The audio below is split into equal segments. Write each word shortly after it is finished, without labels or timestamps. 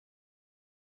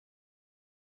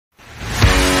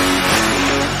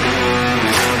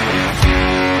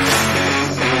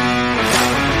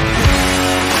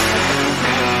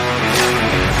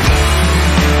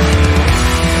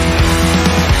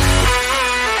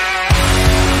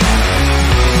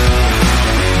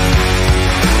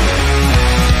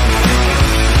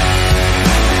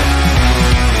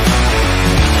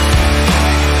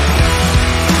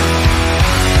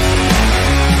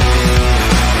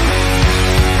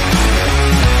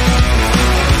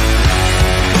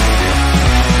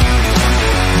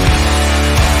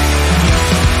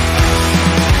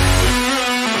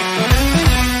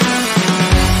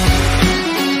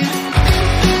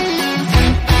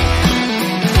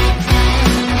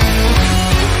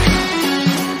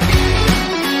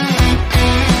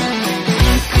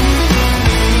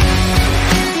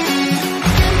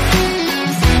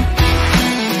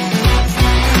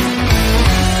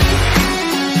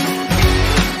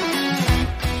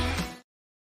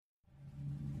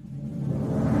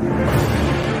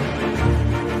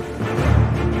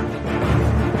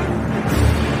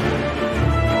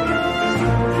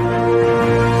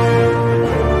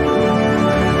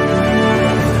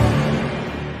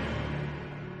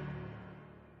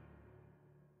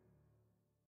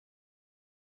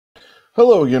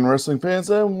Hello again, wrestling fans,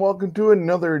 and welcome to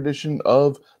another edition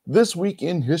of This Week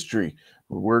in History.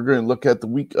 We're going to look at the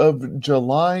week of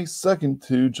July 2nd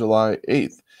to July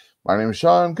 8th. My name is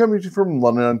Shawn, coming to you from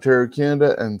London, Ontario,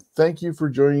 Canada, and thank you for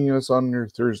joining us on your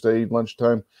Thursday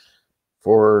lunchtime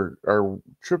for our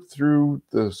trip through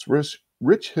this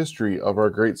rich history of our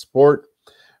great sport.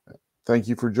 Thank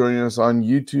you for joining us on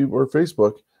YouTube or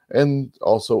Facebook, and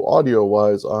also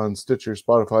audio-wise on Stitcher,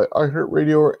 Spotify,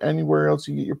 iHeartRadio, or anywhere else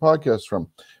you get your podcasts from.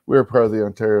 We are part of the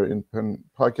Ontario Independent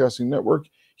Podcasting Network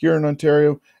here in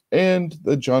Ontario and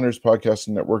the Johners Podcasting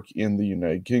Network in the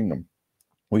United Kingdom.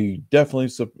 We definitely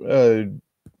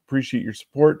appreciate your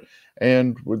support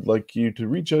and would like you to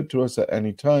reach out to us at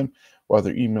any time,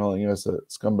 whether emailing us at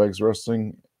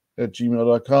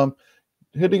scumbagswrestling@gmail.com,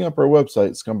 hitting up our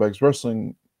website,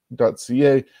 scumbagswrestling.ca,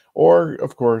 or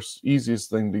of course, easiest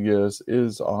thing to get us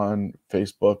is on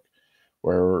Facebook,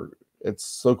 where it's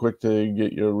so quick to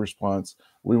get your response.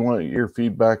 We want your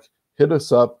feedback. Hit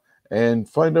us up and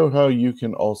find out how you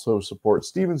can also support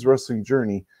Steven's wrestling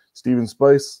journey. Steven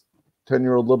Spice,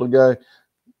 10-year-old little guy,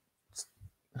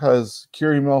 has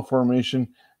Curie malformation,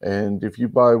 and if you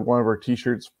buy one of our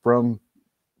t-shirts from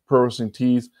Pro Wrestling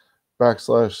Tees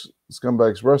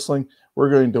 /Scumbags Wrestling, we're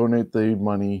going to donate the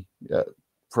money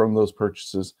from those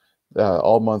purchases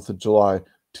all month of July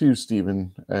to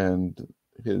Steven and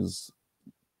his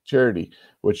charity,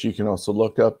 which you can also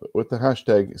look up with the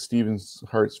hashtag Steven's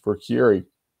Hearts for Curie.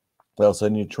 They'll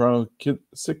send you to Toronto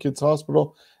Sick Kids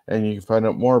Hospital, and you can find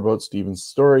out more about Steven's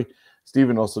story.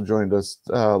 Steven also joined us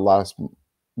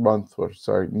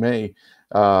May,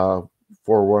 for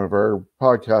one of our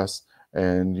podcasts,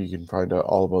 and you can find out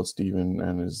all about Steven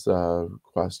and his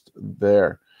quest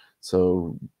there.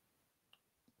 So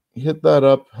hit that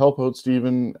up, help out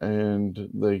Steven and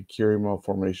the Curie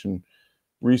malformation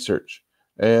research.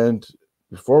 And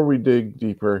before we dig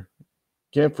deeper,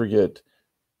 can't forget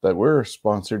that we're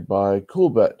sponsored by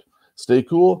Coolbet. Stay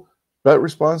cool, bet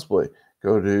responsibly.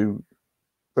 Go to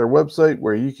their website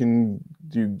where you can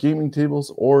do gaming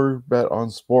tables or bet on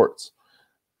sports.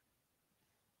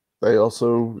 They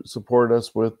also support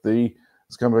us with the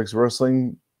Scumbags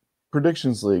Wrestling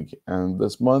Predictions League. And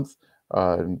this month,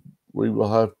 we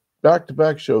will have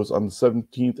back-to-back shows on the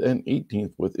 17th and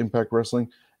 18th with Impact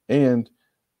Wrestling and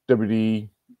WWE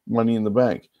Money in the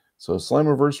Bank. So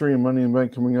Slammiversary and Money in the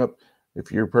Bank coming up.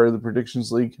 If you're part of the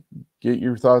Predictions League, get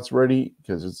your thoughts ready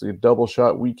because it's a double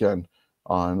shot weekend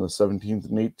on the 17th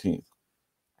and 18th.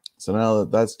 So now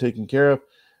that that's taken care of,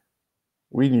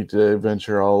 we need to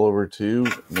venture all over to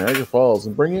Niagara Falls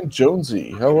and bring in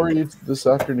Jonesy. How are you this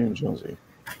afternoon, Jonesy?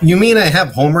 You mean I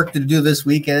have homework to do this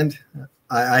weekend?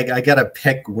 I got to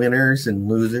pick winners and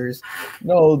losers.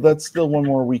 No, that's still one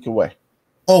more week away.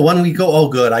 Oh, 1 week. Oh,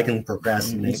 good. I can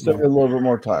procrastinate. You still get a little bit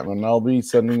more time, and I'll be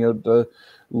sending out the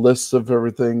lists of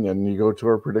everything, and you go to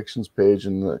our predictions page,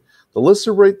 and the lists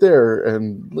are right there,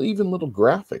 and even little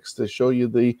graphics to show you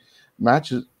the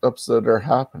matchups that are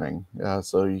happening,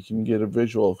 so you can get a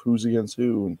visual of who's against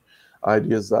who and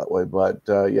ideas that way. But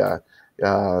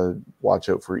watch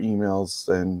out for emails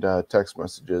and text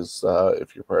messages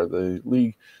if you're part of the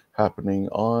league, happening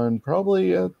on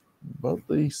probably about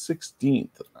the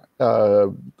 16th.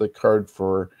 The card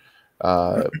for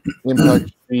Impact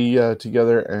should be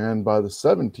together, and by the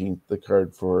 17th, the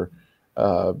card for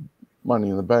Money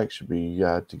in the Bank should be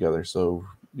together. So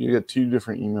you get two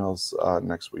different emails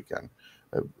next weekend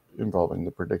involving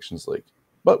the Predictions League.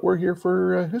 But we're here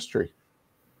for history.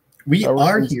 We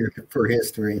are here for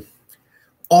history.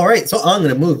 All right, so I'm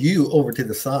going to move you over to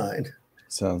the side.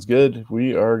 Sounds good.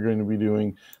 We are going to be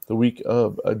doing the week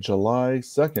of July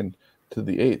 2nd to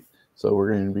the 8th. So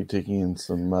we're going to be taking in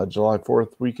some July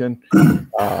 4th weekend.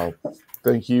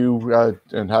 Thank you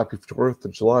and happy 4th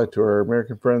of July to our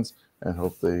American friends, and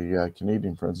hope the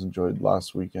Canadian friends enjoyed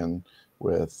last weekend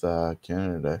with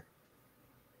Canada.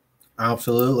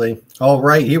 Absolutely. All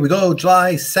right, here we go.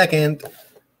 July 2nd.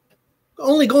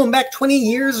 Only going back 20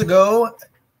 years ago,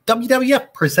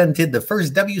 WWF presented the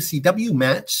first WCW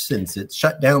match since its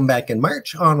shutdown back in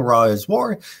March on Raw is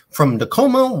War from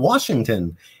Tacoma,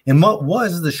 Washington. In what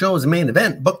was the show's main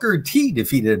event, Booker T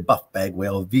defeated Buff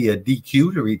Bagwell via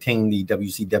DQ to retain the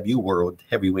WCW World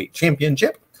Heavyweight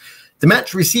Championship. The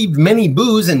match received many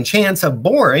boos and chants of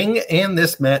boring, and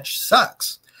this match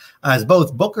sucks. As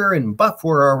both Booker and Buff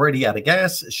were already out of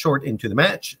gas short into the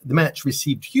match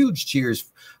received huge cheers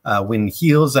when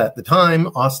heels at the time,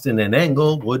 Austin and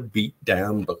Angle, would beat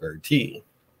down Booker T.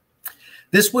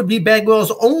 This would be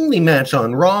Bagwell's only match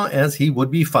on Raw, as he would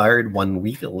be fired 1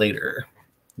 week later.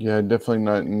 Yeah, definitely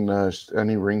not in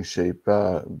any ring shape.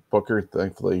 Booker,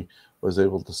 thankfully, was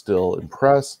able to still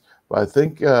impress. But I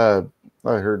think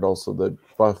I heard also that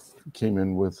Buff came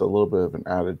in with a little bit of an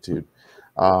attitude.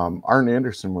 Arn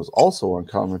Anderson was also on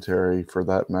commentary for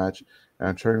that match, and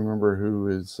I'm trying to remember who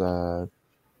his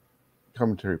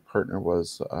commentary partner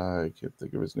was. I can't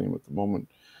think of his name at the moment,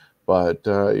 but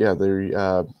yeah, they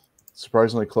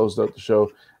surprisingly closed out the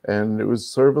show, and it was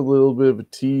sort of a little bit of a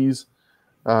tease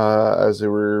as they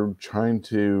were trying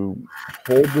to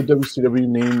hold the WCW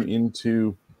name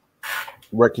into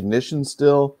recognition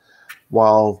still,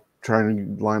 while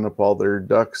trying to line up all their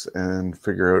ducks and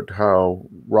figure out how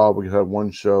Raw would have one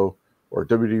show or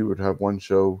WWE would have one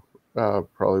show.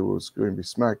 Probably was going to be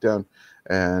SmackDown,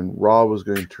 and Raw was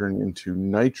going to turn into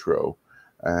Nitro,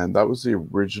 and that was the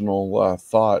original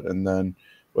thought. And then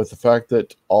with the fact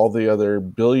that all the other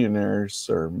billionaires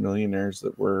or millionaires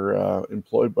that were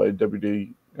employed by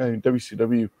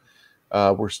WCW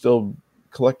were still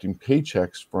collecting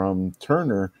paychecks from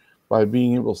Turner by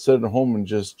being able to sit at home and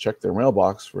just check their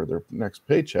mailbox for their next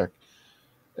paycheck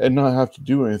and not have to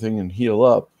do anything and heal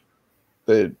up,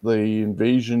 the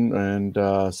invasion and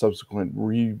subsequent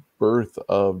rebirth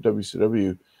of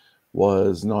WCW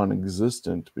was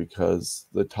non-existent because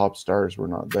the top stars were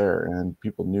not there, and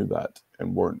people knew that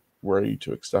and weren't ready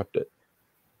to accept it.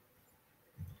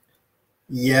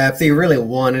 Yeah, if they really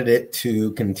wanted it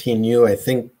to continue, I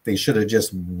think they should have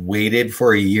just waited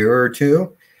for a year or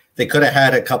two. They could have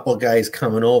had a couple guys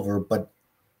coming over, but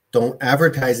don't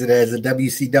advertise it as a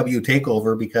WCW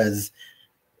takeover, because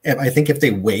I think if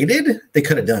they waited, they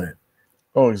could have done it.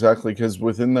 Oh, exactly, because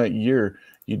within that year,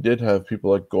 you did have people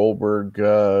like Goldberg,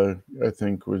 I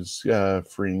think, was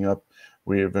freeing up.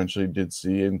 We eventually did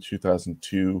see in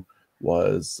 2002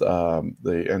 was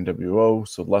the NWO,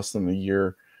 so less than a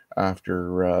year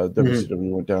after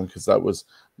WCW went down, because that was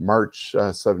March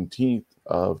 17th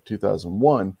of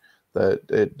 2001 that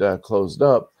it closed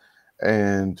up,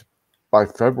 and by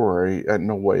February at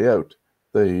No Way Out,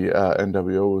 the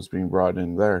NWO was being brought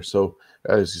in there. So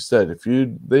as you said, if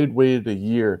they'd waited a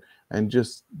year and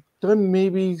just done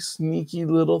maybe sneaky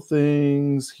little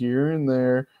things here and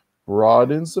there,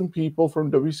 brought in some people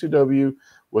from WCW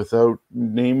without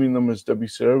naming them as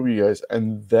WCW guys,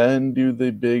 and then do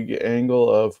the big angle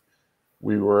of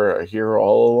we were here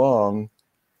all along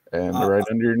and right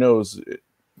under your nose,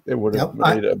 it would have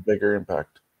made a bigger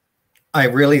impact. I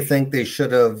really think they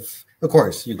should have. Of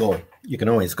course, you can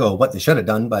always go what they should have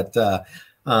done, but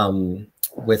I'm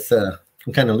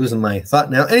kind of losing my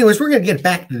thought now. Anyways, we're going to get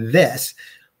back to this,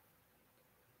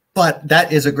 but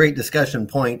that is a great discussion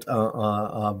point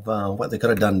of what they could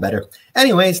have done better.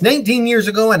 Anyways, 19 years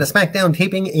ago at a SmackDown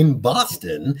taping in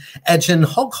Boston, Edge and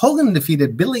Hulk Hogan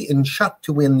defeated Billy and Chuck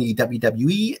to win the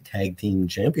WWE Tag Team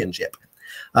Championship.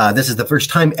 This is the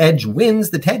first time Edge wins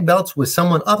the tag belts with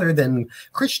someone other than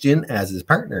Christian as his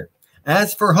partner.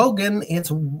 As for Hogan,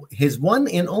 it's his one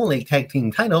and only tag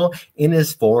team title in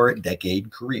his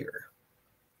 4-decade career.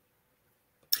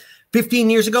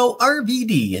 15 years ago,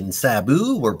 RVD and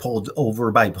Sabu were pulled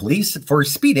over by police for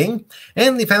speeding,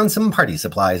 and they found some party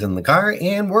supplies in the car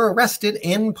and were arrested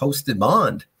and posted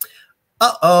bond.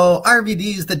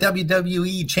 RVD is the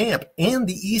WWE champ and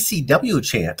the ECW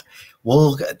champ.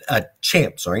 We'll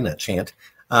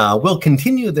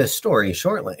continue this story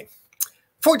shortly.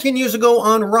 14 years ago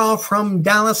on Raw from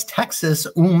Dallas, Texas,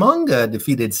 Umaga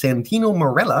defeated Santino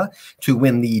Marella to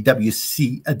win the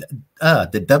WWE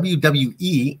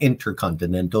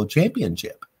Intercontinental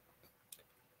Championship.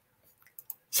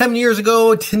 7 years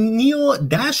ago, Tennille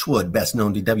Dashwood, best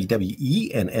known to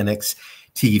WWE and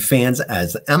NXT fans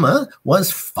as Emma,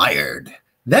 was fired,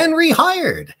 then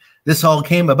rehired. This all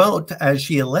came about as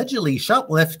she allegedly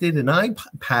shoplifted an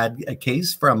iPad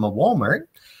case from a Walmart.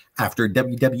 After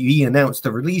WWE announced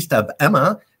the release of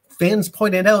Emma, fans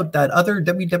pointed out that other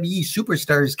WWE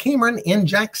superstars Cameron and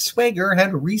Jack Swagger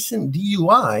had recent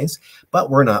DUIs, but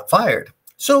were not fired.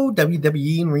 So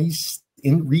WWE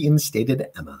reinstated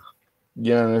Emma.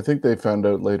 Yeah, and I think they found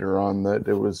out later on that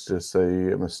it was just a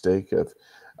mistake of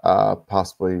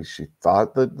possibly she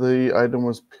thought that the item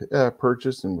was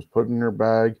purchased and was put in her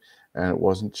bag, and it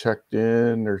wasn't checked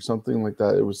in or something like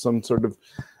that. It was some sort of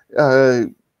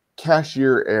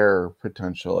cashier error,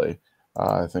 potentially,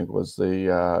 I think was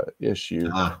the issue.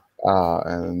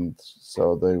 And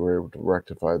so they were able to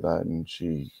rectify that, and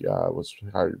she was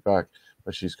hired back,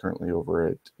 but she's currently over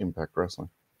at Impact Wrestling.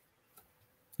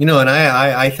 You know, and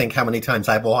I think how many times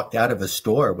I've walked out of a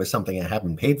store with something I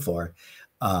haven't paid for,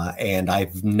 and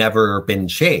I've never been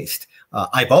chased.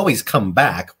 I've always come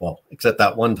back, well, except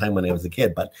that one time when I was a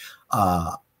kid, but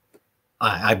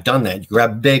I've done that. You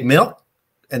grab a big milk,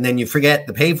 and then you forget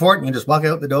to pay for it, and you just walk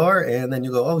out the door, and then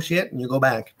you go, oh, shit, and you go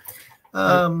back.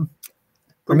 For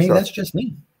me, that's just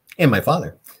me and my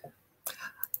father.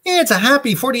 It's a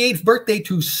happy 48th birthday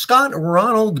to Scott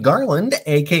Ronald Garland,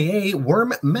 a.k.a.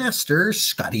 Worm Master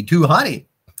Scotty Too Hottie.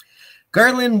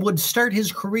 Garland would start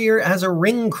his career as a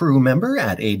ring crew member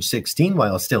at age 16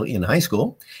 while still in high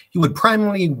school. He would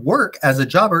primarily work as a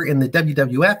jobber in the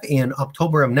WWF in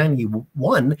October of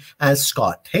 91 as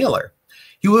Scott Taylor.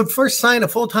 He would first sign a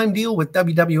full-time deal with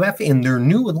WWF in their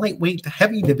new lightweight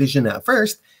heavy division at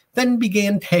first, then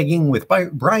began tagging with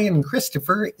Brian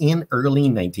Christopher in early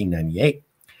 1998.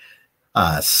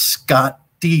 Scott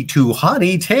Too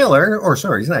Hottie Taylor, or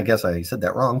sorry, I guess I said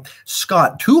that wrong.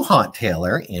 Scott Too Hot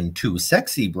Taylor and Too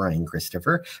Sexy Brian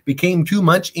Christopher became Too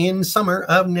Much in summer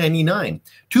of 99.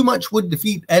 Too Much would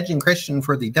defeat Edge and Christian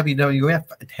for the WWF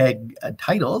tag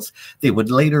titles. They would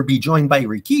later be joined by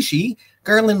Rikishi.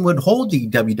 Garland would hold the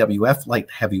WWF Light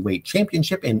Heavyweight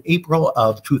Championship in April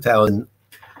of 2000.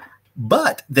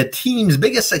 But the team's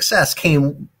biggest success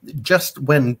came just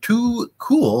when Too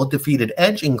Cool defeated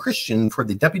Edge and Christian for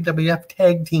the WWF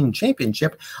Tag Team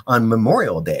Championship on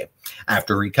Memorial Day.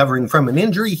 After recovering from an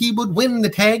injury, he would win the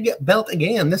tag belt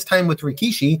again, this time with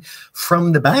Rikishi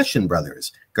from the Bashin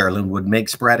Brothers. Garland would make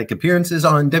sporadic appearances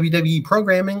on WWE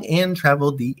programming and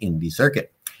traveled the indie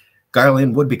circuit.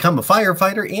 Garland would become a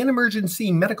firefighter and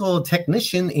emergency medical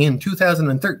technician in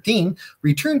 2013,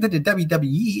 returned to the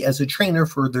WWE as a trainer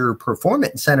for their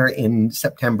performance center in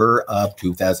September of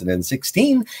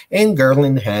 2016, and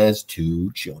Garland has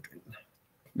 2 children.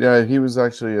 Yeah, he was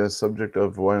actually a subject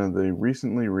of one of the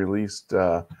recently released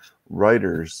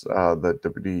writers that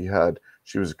WWE had.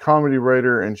 She was a comedy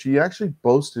writer, and she actually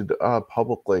boasted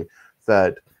publicly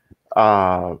that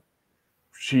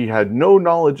she had no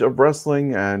knowledge of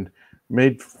wrestling and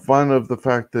made fun of the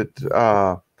fact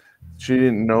that she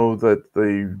didn't know that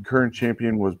the current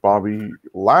champion was Bobby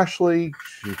Lashley.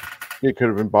 It could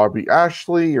have been Bobby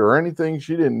Ashley or anything.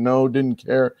 She didn't know, didn't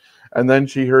care. And then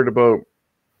she heard about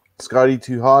Scotty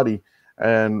Too Hottie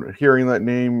and hearing that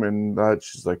name, and that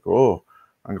she's like, oh,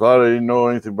 I'm glad I didn't know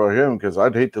anything about him because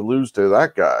I'd hate to lose to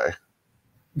that guy.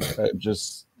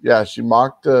 She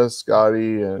mocked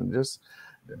Scotty and just...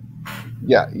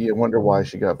 Yeah, you wonder why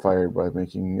she got fired by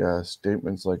making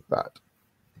statements like that.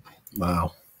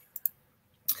 Wow.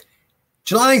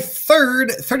 July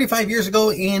 3rd, 35 years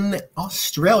ago in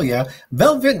Australia,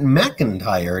 Velvet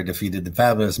McIntyre defeated the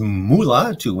fabulous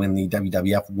Moolah to win the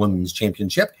WWF Women's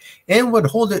Championship and would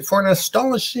hold it for an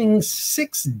astonishing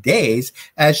 6 days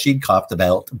as she coughed the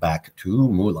belt back to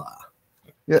Moolah.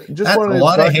 Yeah, that's a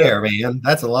lot of hair, man.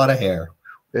 That's a lot of hair.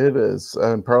 It is,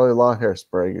 and probably a lot of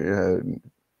hairspray.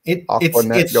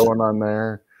 It's going on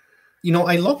there. You know,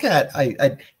 I look at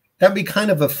that'd be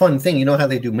kind of a fun thing. You know how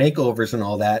they do makeovers and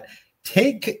all that.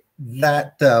 Take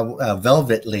that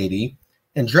Velvet lady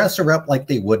and dress her up like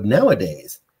they would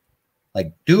nowadays.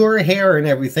 Like do her hair and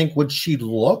everything. Would she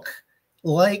look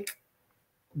like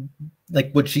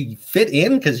would she fit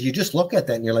in? Because you just look at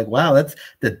that and you're like, wow, that's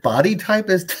the body type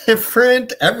is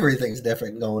different. Everything's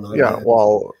different going on. Yeah,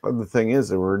 well, the thing is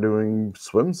that we're doing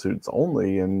swimsuits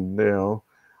only, and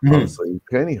obviously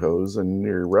pantyhose and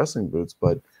your wrestling boots,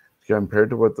 but compared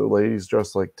to what the ladies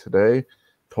dress like today,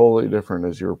 totally different,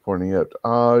 as you were pointing out.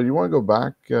 You want to go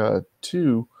back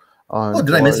to on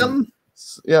did I miss something?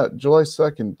 Yeah, July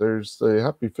 2nd, there's the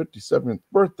happy 57th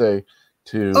birthday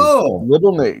to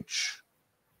Little Nate.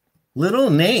 Little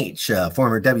Nate,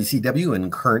 former WCW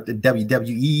and current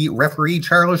WWE referee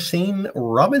Charles Shane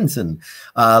Robinson.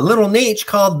 Little Nate,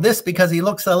 called this because he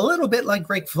looks a little bit like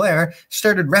Ric Flair,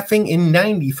 started reffing in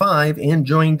 95 and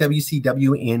joined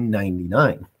WCW in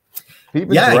 99.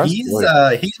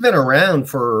 He's been around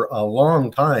for a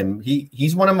long time.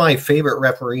 He's one of my favorite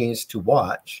referees to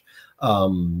watch.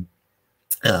 Though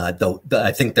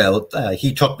I think that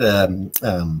he took the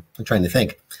I'm trying to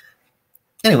think.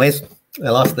 Anyways, I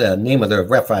lost the name of the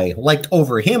ref I liked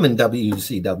over him in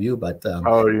WCW, but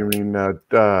you mean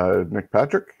Nick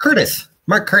Patrick?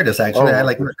 Mark Curtis, actually. I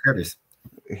like Mark Curtis.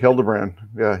 Hildebrand.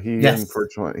 Yeah, he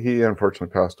unfortunately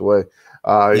passed away.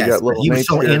 He was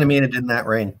so animated in that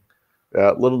ring.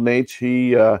 Little Nate,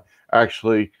 he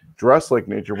actually dressed like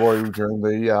Nature Boy during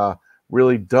the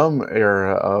really dumb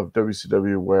era of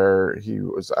WCW where he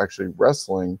was actually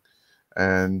wrestling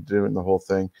and doing the whole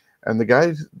thing. And the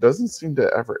guy doesn't seem to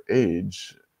ever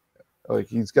age. Like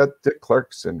he's got Dick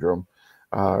Clark syndrome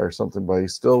or something, but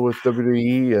he's still with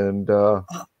WWE.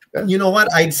 And you know what?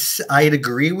 I'd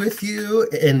agree with you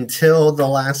until the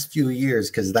last few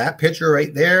years, because that picture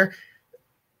right there.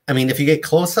 I mean, if you get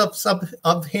close-ups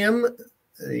of him,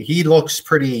 he looks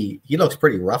pretty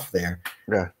rough there.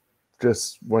 Yeah,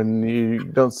 just when you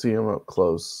don't see him up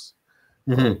close.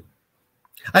 Mm-hmm.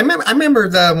 I remember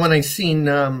when I seen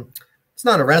He's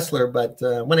not a wrestler, but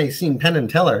when I seen Penn and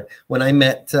Teller, when I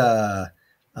met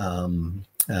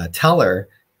Teller,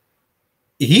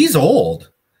 he's old.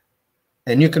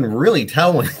 And you can really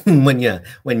tell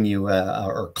when you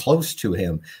are close to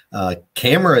him.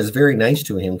 Camera is very nice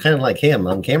to him, kind of like him.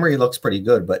 On camera, he looks pretty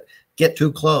good, but get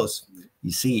too close,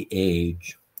 you see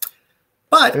age.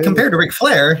 But compared to Ric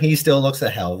Flair, he still looks a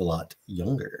hell of a lot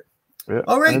younger. Yeah.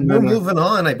 All right, we're moving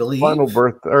on, I believe. Final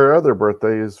other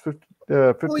birthday is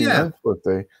 59th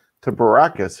birthday to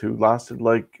Baracus, who lasted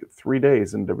like 3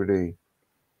 days in WWE.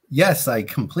 Yes, I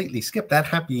completely skipped that.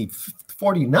 Happy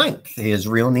 49th. His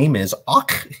real name is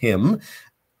Achim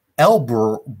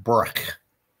Elbrecht.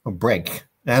 Or Break.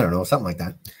 I don't know, something like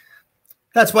that.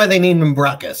 That's why they named him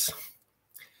Brackus.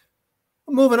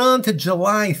 Moving on to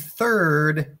July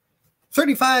 3rd.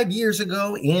 35 years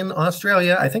ago in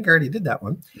Australia. I think I already did that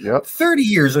one. Yep. 30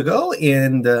 years ago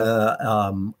in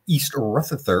East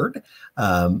Rutherford,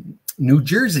 New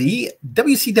Jersey,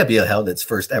 WCW held its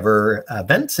first ever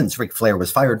event since Ric Flair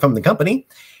was fired from the company.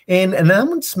 An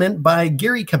announcement by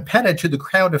Gary Capetta to the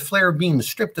crowd of Flair being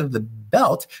stripped of the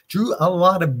belt drew a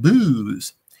lot of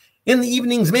boos. In the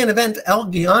evening's main event, El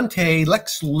Gigante,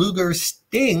 Lex Luger,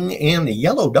 Sting, and the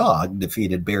Yellow Dog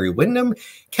defeated Barry Windham,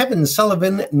 Kevin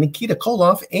Sullivan, Nikita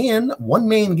Koloff, and One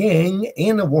Man Gang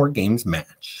in a War Games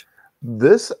match.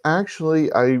 This actually,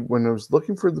 when I was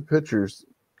looking for the pictures,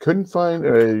 couldn't find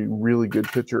a really good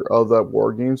picture of that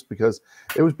War Games because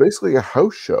it was basically a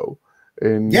house show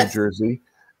in New Jersey.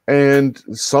 And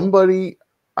somebody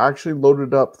actually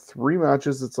loaded up 3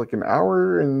 matches. It's like an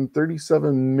hour and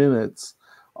 37 minutes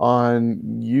on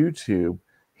YouTube,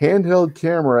 handheld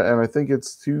camera, and I think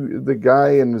it's the guy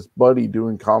and his buddy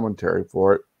doing commentary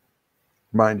for it.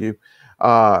 Mind you,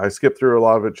 I skipped through a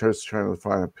lot of it just trying to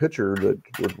find a picture that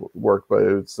would work, but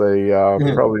it's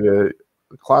probably a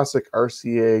classic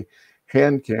RCA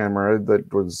hand camera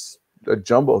that was a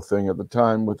jumbo thing at the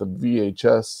time with a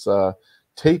VHS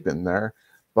tape in there.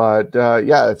 But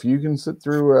yeah, if you can sit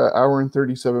through an hour and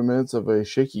 37 minutes of a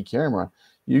shaky camera,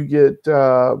 you get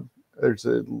there's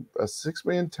a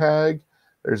 6-man tag,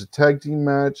 there's a tag team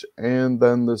match, and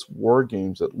then this War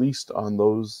Games, at least on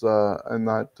those in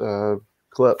that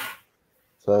clip.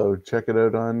 So check it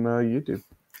out on YouTube.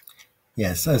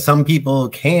 Yes, some people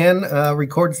can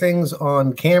record things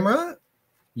on camera,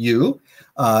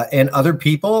 and other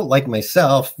people, like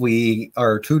myself, we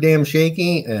are too damn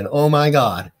shaky, and oh my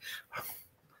God.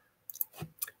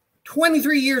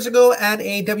 23 years ago at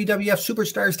a WWF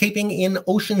Superstars taping in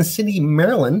Ocean City,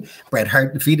 Maryland, Bret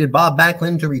Hart defeated Bob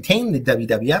Backlund to retain the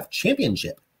WWF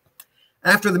Championship.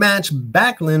 After the match,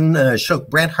 Backlund shook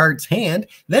Bret Hart's hand,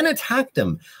 then attacked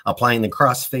him, applying the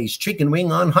cross-face chicken wing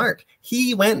on Hart.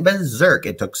 He went berserk.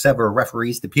 It took several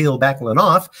referees to peel Backlund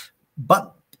off,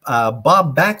 but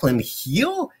Bob Backlund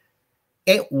heel?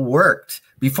 It worked.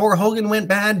 Before Hogan went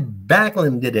bad,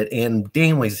 Backlund did it, and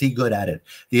damn was he good at it.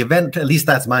 The event, at least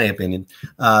that's my opinion,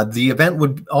 the event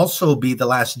would also be the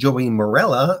last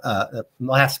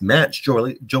last match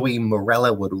Joey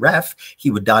Morella would ref. He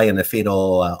would die in a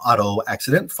fatal auto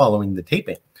accident following the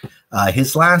taping.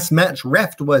 His last match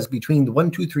refed was between the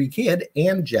 1-2-3 Kid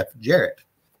and Jeff Jarrett.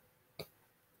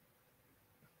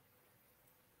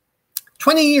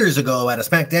 20 years ago at a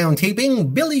SmackDown taping,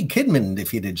 Billy Kidman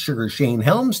defeated Sugar Shane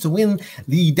Helms to win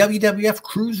the WWF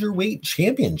Cruiserweight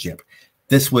Championship.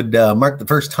 This would mark the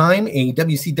first time a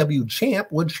WCW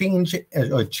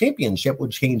championship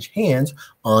would change hands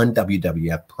on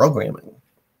WWF programming.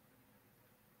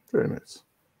 Very nice.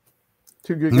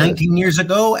 19 years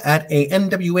ago at a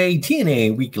NWA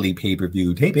TNA weekly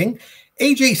pay-per-view taping,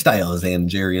 AJ Styles and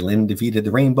Jerry Lynn defeated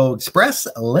the Rainbow Express,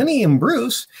 Lenny and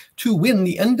Bruce, to win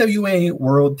the NWA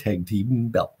World Tag Team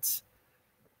belts.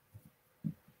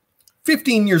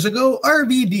 15 years ago,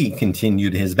 RVD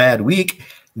continued his bad week.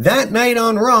 That night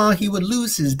on Raw, he would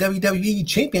lose his WWE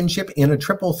Championship in a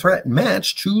triple threat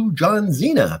match to John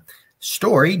Cena.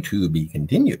 Story to be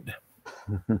continued.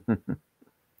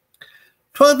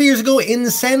 12 years ago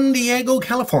in San Diego,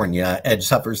 California, Edge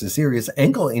suffers a serious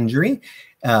ankle injury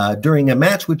during a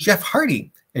match with Jeff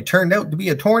Hardy. It turned out to be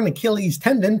a torn Achilles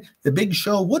tendon. The Big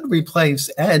Show would replace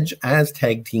Edge as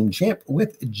tag team champ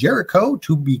with Jericho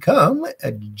to become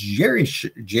a Jerry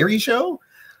Show?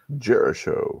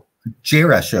 Jericho.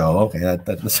 Okay,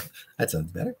 that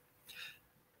sounds better.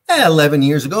 11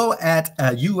 years ago at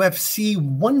UFC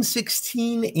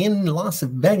 116 in Las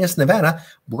Vegas, Nevada,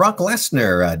 Brock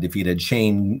Lesnar defeated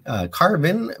Shane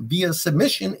Carvin via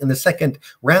submission in the second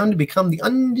round to become the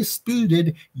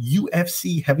undisputed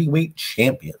UFC heavyweight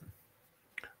champion.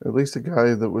 At least a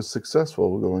guy that was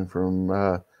successful going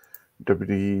from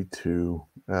WWE to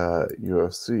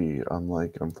UFC,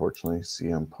 unlike unfortunately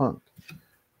CM Punk.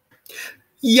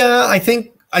 Yeah, I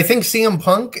think CM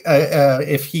Punk,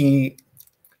 if he,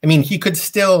 I mean, he could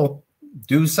still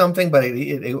do something, but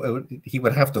he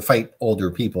would have to fight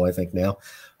older people, I think now.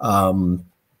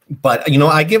 But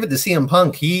I give it to CM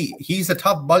Punk. He's a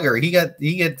tough bugger. He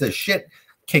get the shit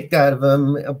kicked out of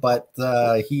him, but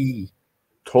he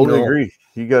Totally agree.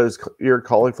 He got his ear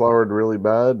cauliflowered really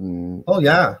bad, and oh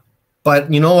yeah.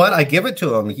 But you know what? I give it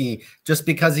to him. He just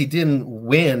because he didn't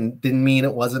win didn't mean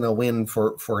it wasn't a win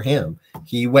for him.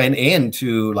 He went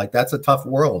into that's a tough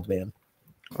world, man.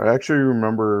 I actually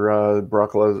remember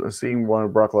seeing one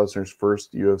of Brock Lesnar's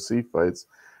first UFC fights,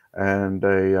 and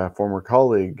a former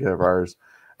colleague of ours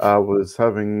was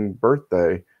having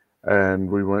birthday,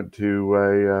 and we went to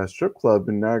a strip club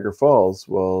in Niagara Falls.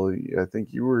 Well, I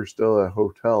think you were still at a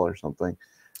hotel or something,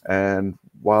 and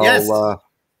while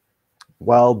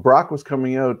Brock was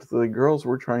coming out, the girls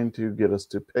were trying to get us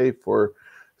to pay for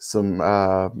some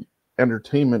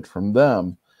entertainment from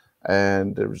them.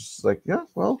 And it was like, yeah,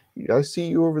 well, I see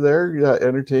you over there,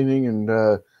 entertaining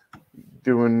and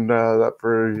doing that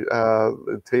for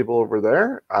the table over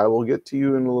there. I will get to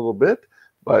you in a little bit.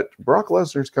 But Brock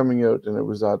Lesnar's coming out, and it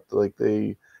was at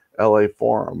the LA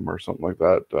Forum or something like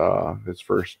that, his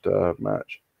first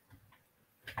match.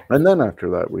 And then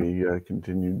after that, we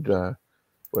continued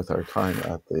with our time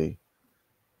at the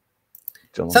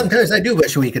Sometimes I do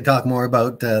wish we could talk more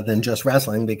about than just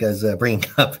wrestling, because bringing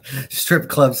up strip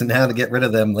clubs and how to get rid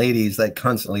of them ladies that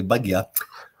constantly bug you.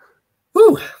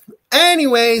 Whew.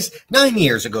 Anyways, 9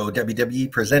 years ago,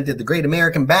 WWE presented the Great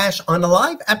American Bash on a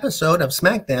live episode of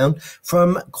SmackDown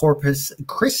from Corpus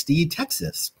Christi,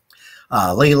 Texas.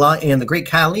 Layla and the Great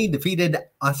Khali defeated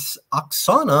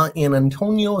Oksana and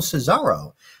Antonio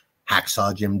Cesaro.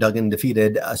 Hacksaw Jim Duggan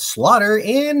defeated Slaughter,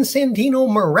 and Santino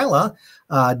Marella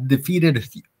defeated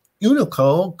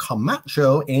Unico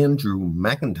Camacho and Drew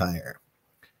McIntyre.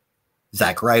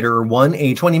 Zack Ryder won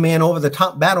a 20-man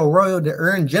over-the-top battle royal to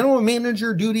earn general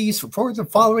manager duties for the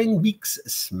following week's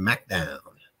SmackDown.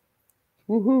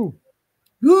 Woohoo!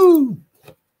 Woo!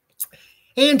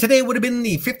 And today would have been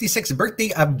the 56th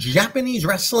birthday of Japanese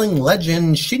wrestling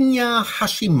legend Shinya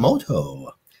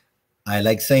Hashimoto. I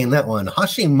like saying that one.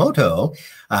 Hashimoto,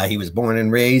 he was born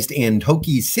and raised in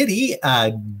Toki City,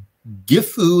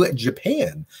 Gifu,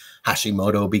 Japan.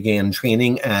 Hashimoto began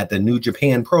training at the New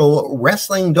Japan Pro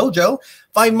Wrestling Dojo.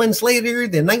 5 months later,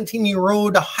 the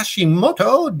 19-year-old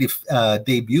Hashimoto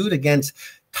debuted against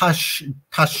Tatsushi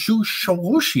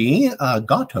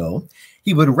Gato.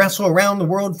 He would wrestle around the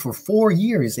world for 4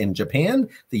 years in Japan,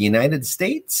 the United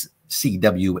States,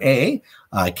 CWA,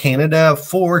 Canada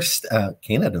for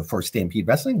Stampede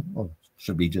Wrestling. Well,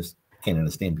 should be just Canada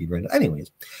Stampede, right?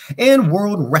 Anyways, and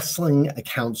World Wrestling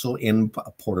Council in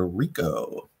Puerto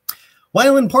Rico.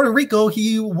 While in Puerto Rico,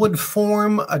 he would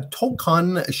form a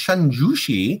Tokon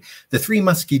Shanjushi, the Three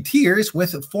Musketeers,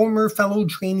 with former fellow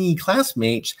trainee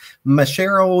classmates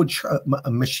Masahiro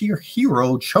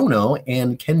Chono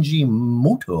and Kenji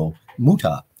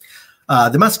Muta.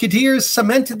 The Musketeers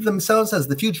cemented themselves as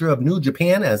the future of New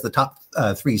Japan as the top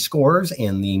 3 scorers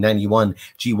in the 91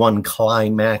 G1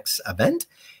 Climax event.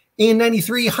 In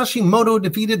 93, Hashimoto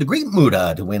defeated the Great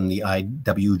Muta to win the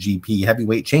IWGP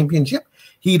Heavyweight Championship.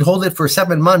 He'd hold it for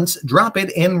 7 months, drop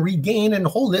it, and regain and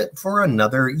hold it for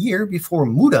another year before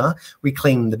Muta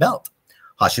reclaimed the belt.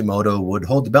 Hashimoto would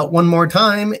hold the belt one more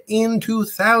time. In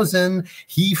 2000,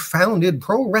 he founded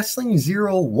Pro Wrestling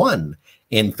 01.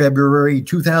 In February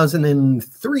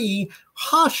 2003,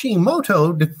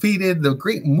 Hashimoto defeated the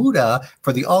Great Muta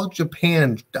for the All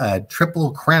Japan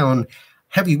Triple Crown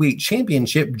Heavyweight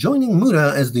Championship, joining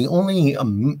Muta as the only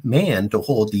man to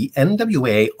hold the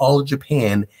NWA, All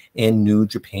Japan, and New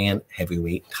Japan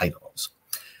Heavyweight titles.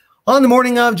 On the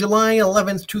morning of July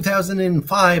 11th,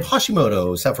 2005,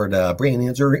 Hashimoto suffered a brain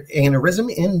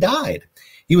aneurysm and died.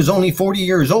 He was only 40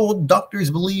 years old.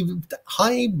 Doctors believed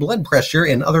high blood pressure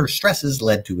and other stresses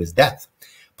led to his death.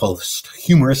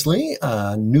 Posthumously,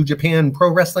 New Japan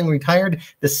Pro Wrestling retired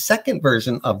the second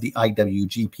version of the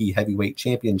IWGP Heavyweight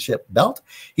Championship belt.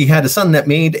 He had a son that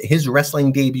made his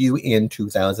wrestling debut in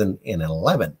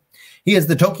 2011. He is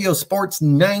the Tokyo Sports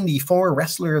 94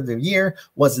 Wrestler of the Year,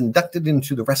 was inducted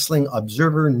into the Wrestling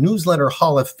Observer Newsletter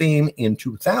Hall of Fame in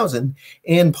 2000,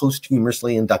 and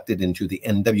posthumously inducted into the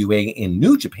NWA and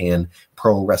New Japan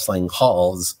Pro Wrestling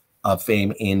Halls of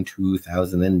Fame in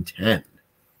 2010.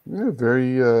 Yeah,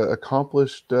 very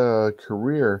accomplished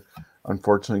career,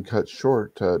 unfortunately cut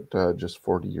short at just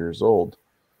 40 years old.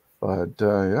 But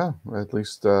yeah, at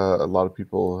least a lot of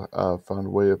people found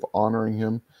a way of honoring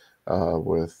him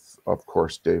with, of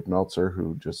course, Dave Meltzer,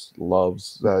 who just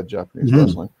loves Japanese Mhm.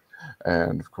 wrestling.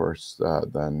 And, of course,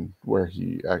 then where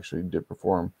he actually did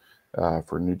perform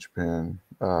for New Japan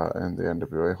and the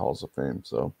NWA Halls of Fame.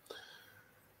 So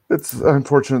it's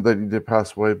unfortunate that he did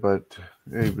pass away, but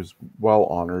he was well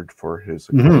honored for his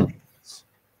accomplishments.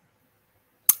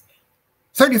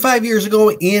 35 years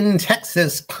ago in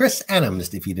Texas, Chris Adams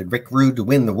defeated Rick Rude to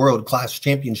win the World Class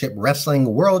Championship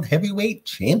Wrestling World Heavyweight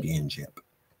Championship.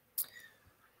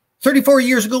 34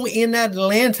 years ago in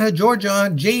Atlanta,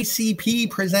 Georgia, JCP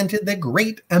presented the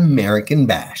Great American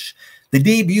Bash. The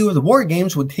debut of the War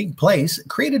Games would take place,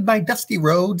 created by Dusty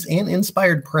Rhodes and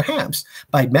inspired perhaps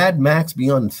by Mad Max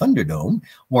Beyond Thunderdome.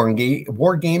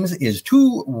 War Games is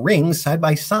 2 rings side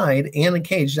by side and a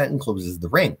cage that encloses the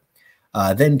ring.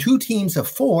 Then 2 teams of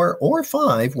 4 or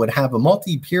 5 would have a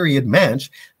multi-period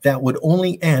match that would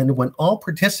only end when all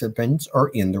participants are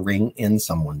in the ring and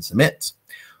someone submits.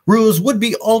 Rules would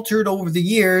be altered over the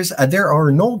years. There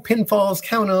are no pinfalls,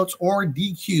 countouts, or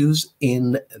DQs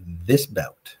in this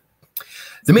bout.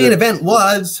 The main event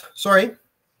was,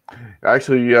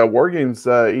 Actually, War Games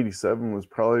 87 was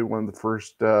probably one of the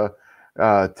first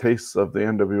tastes of the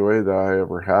NWA that I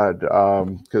ever had,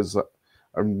 because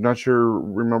I'm not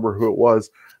remember who it was,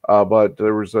 but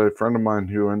there was a friend of mine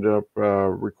who ended up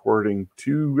recording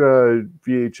 2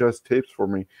 VHS tapes for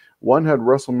me. One had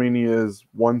WrestleManias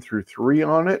 1 through 3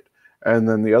 on it, and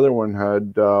then the other one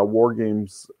had War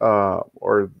Games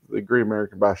or the Great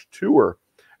American Bash Tour,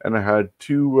 and I had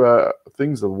 2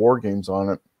 things of War Games on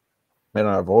it, and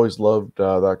I've always loved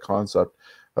that concept.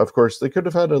 Of course, they could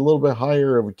have had a little bit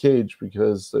higher of a cage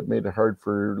because it made it hard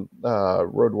for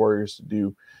Road Warriors to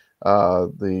do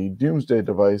the Doomsday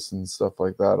device and stuff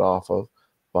like that off of.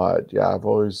 But yeah, I've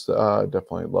always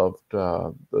definitely loved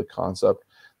the concept.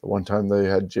 The one time they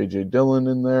had J.J. Dillon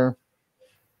in there,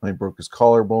 he broke his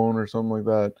collarbone or something like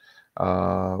that,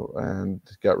 and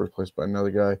got replaced by another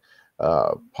guy.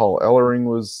 Paul Ellering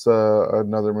was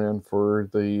another man for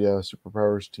the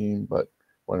Superpowers team, but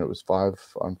when it was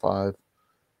 5-on-5.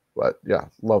 But yeah,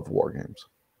 love War Games.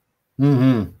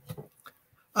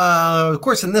 Of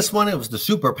course, in this one, it was the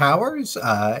Superpowers,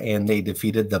 and they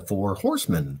defeated the 4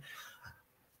 Horsemen.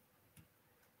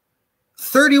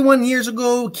 31 years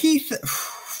ago, Keith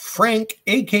Frank,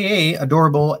 a.k.a.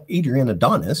 adorable Adrian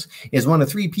Adonis, is one of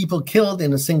 3 people killed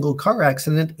in a single car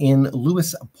accident in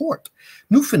Lewisport,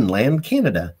 Newfoundland,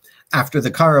 Canada, after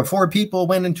the car of 4 people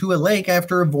went into a lake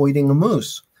after avoiding a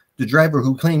moose. The driver,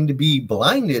 who claimed to be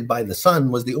blinded by the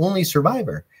sun, was the only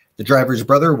survivor. The driver's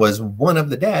brother was one of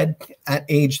the dead. At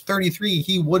age 33,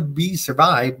 he would be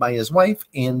survived by his wife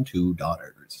and 2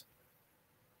 daughters.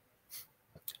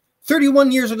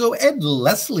 31 years ago, Ed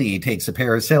Leslie takes a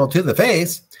parasail to the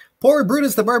face. Poor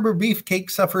Brutus the Barber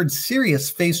Beefcake suffered serious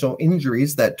facial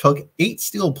injuries that took 8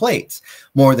 steel plates,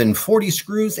 more than 40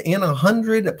 screws, and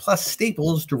 100 plus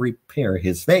staples to repair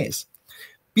his face.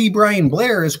 B. Brian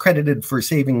Blair is credited for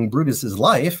saving Brutus's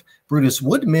life. Brutus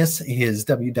would miss his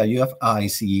WWF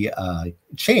IC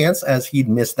chance, as he'd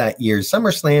missed that year's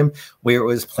SummerSlam, where it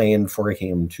was planned for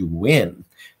him to win.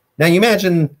 Now, you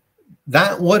imagine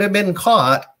that would have been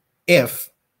caught if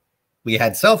we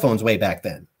had cell phones way back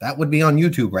then. That would be on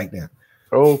YouTube right now.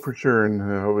 Oh, for sure. And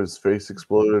how his face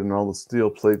exploded and all the steel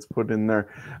plates put in there.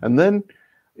 And then,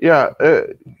 yeah,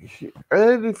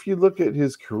 and if you look at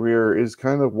his career, is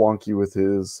kind of wonky with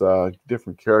his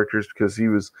different characters, because he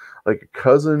was like a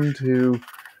cousin to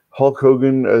Hulk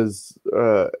Hogan as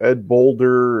Ed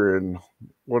Boulder and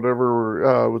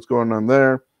whatever was going on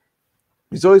there.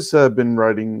 He's always been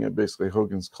riding basically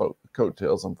Hogan's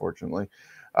coattails, unfortunately.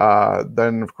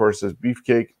 Then, of course, as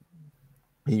Beefcake,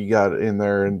 he got in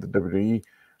there in the WWE,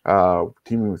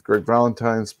 teaming with Greg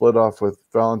Valentine, split off with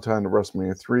Valentine at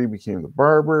WrestleMania 3, became the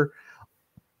Barber.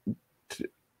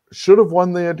 Should have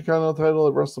won the Intercontinental title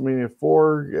at WrestleMania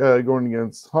 4, going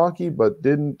against Honky, but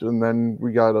didn't. And then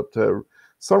we got up to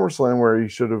SummerSlam, where he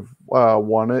should have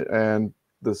won it, and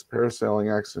this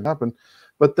parasailing accident happened.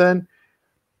 But then,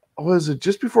 was it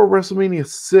just before WrestleMania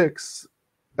 6,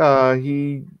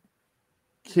 he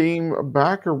came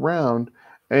back around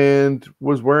and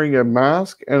was wearing a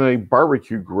mask and a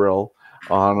barbecue grill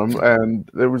on him,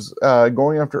 and it was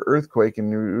going after Earthquake,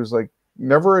 and it was like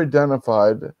never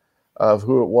identified of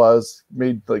who it was.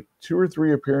 Made like 2 or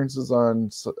 3 appearances on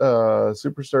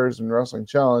Superstars and Wrestling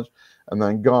Challenge, and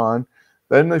then gone.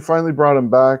 Then they finally brought him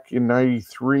back in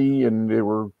 '93, and they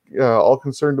were all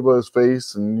concerned about his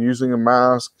face and using a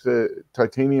mask,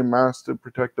 titanium mask, to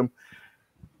protect him,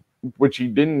 which he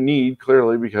didn't need,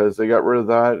 clearly, because they got rid of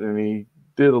that, and he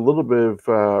did a little bit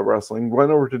of wrestling.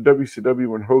 Went over to WCW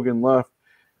when Hogan left,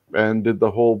 and did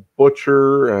the whole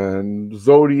Butcher and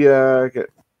Zodiac,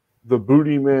 the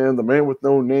Booty Man, the Man with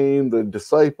No Name, the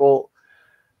Disciple.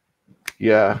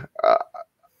 Yeah,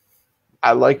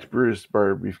 I liked Brutus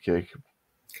Barber Beefcake.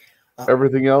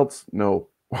 Everything else, no.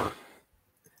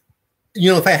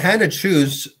 You know, if I had to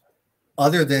choose,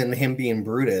 other than him being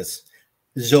Brutus,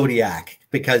 Zodiac,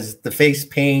 because the face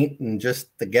paint and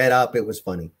just the get up, it was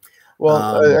funny.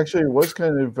 Well, actually, it was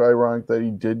kind of ironic that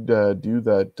he did do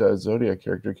that Zodiac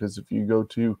character, because if you go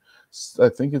to, I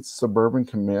think it's Suburban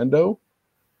Commando,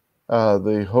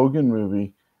 the Hogan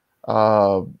movie,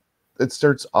 it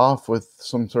starts off with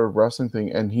some sort of wrestling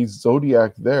thing, and he's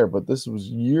Zodiac there, but this was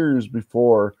years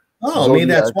before. Oh, Zodiac,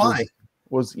 maybe that's why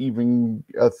was even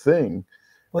a thing.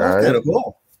 Well, that's kind of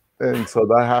cool. And so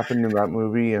that happened in that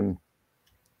movie, and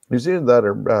it's either that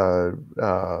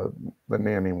or the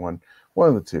Nanny one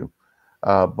of the two.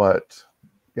 But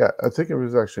yeah, I think it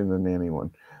was actually the Nanny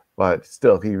one. But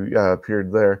still, he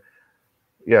appeared there.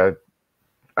 Yeah,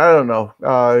 I don't know.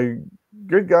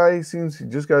 Good guy. He seems he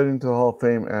just got into the Hall of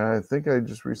Fame, and I think I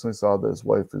just recently saw that his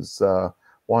wife is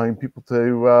wanting people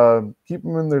to keep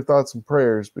him in their thoughts and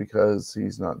prayers because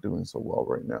he's not doing so well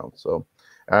right now. So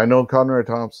I know Conrad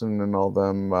Thompson and all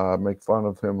them make fun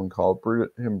of him and call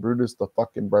him Brutus the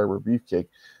fucking Barber Beefcake,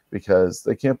 because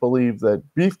they can't believe that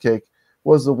Beefcake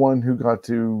was the one who got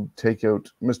to take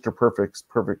out Mr. Perfect's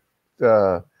perfect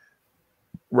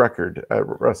record at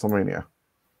WrestleMania.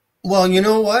 Well, you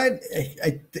know what?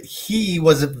 He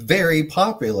was very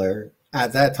popular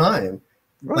at that time.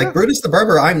 Like Brutus the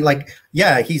Barber, I'm like,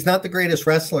 yeah, he's not the greatest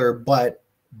wrestler, but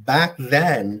back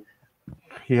then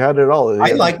he had it all.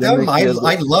 I liked him.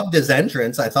 I loved his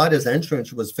entrance. I thought his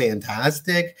entrance was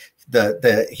fantastic.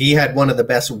 He had one of the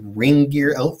best ring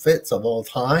gear outfits of all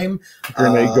time.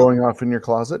 Grenade going off in your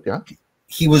closet, yeah.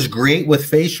 He was great with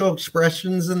facial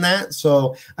expressions and that.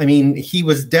 So, I mean, he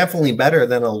was definitely better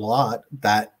than a lot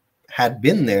that had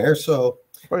been there. So,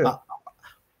 but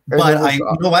you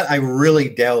know what? I really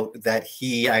doubt that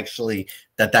he actually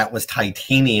that was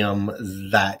titanium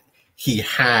that he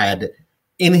had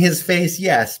in his face.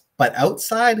 Yes, but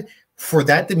outside, for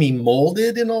that to be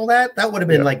molded and all that, that would have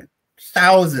been like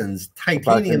thousands.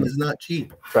 Titanium is not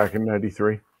cheap. Back in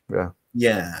 '93, yeah.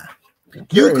 Yeah,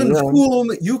 you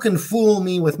can fool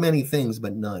me with many things,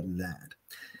 but not that.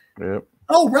 Yep.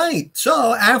 Oh, right.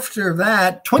 So after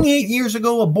that, 28 years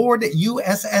ago, aboard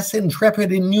USS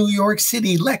Intrepid in New York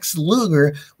City, Lex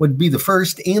Luger would be the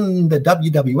first in the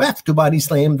WWF to body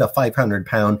slam the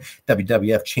 500-pound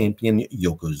WWF champion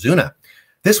Yokozuna.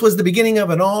 This was the beginning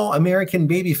of an all-American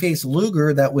babyface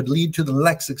Luger that would lead to the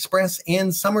Lex Express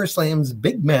and SummerSlam's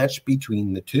big match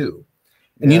between the two.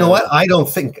 And you know what? I don't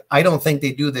think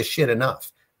they do this shit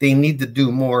enough. They need to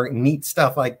do more neat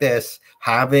stuff like this,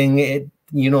 having it,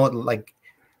 you know, like,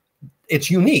 it's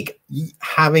unique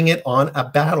having it on a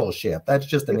battleship. That's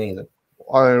just amazing.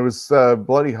 It was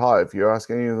bloody hot. If you ask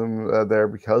any of them there,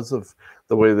 because of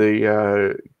the way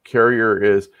the carrier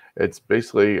is, it's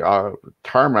basically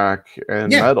tarmac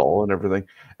and metal and everything.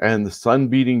 And the sun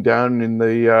beating down in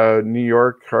the New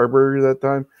York harbor that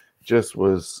time just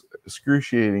was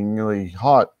excruciatingly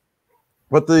hot.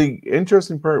 But the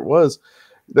interesting part was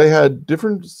they had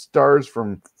different stars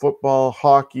from football,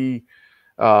 hockey,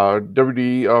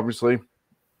 WWE, obviously,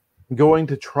 going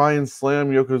to try and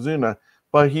slam Yokozuna,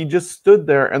 but he just stood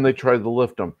there and they tried to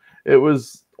lift him. It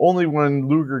was only when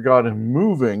Luger got him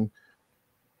moving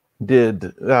did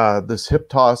this hip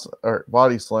toss or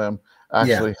body slam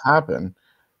actually happen.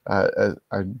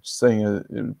 I'm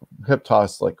saying hip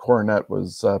toss like Cornette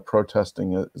was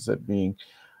protesting as it being.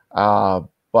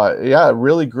 But yeah,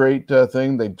 really great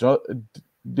thing. They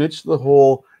ditched the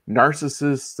whole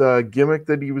narcissist gimmick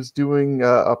that he was doing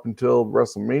up until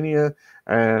WrestleMania,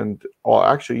 and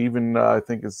actually even I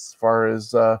think as far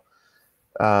as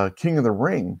King of the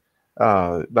Ring,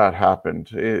 that happened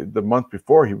the month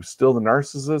before. He was still the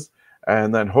narcissist,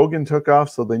 and then Hogan took off,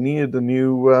 so they needed a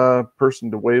new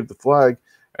person to wave the flag,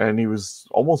 and he was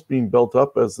almost being built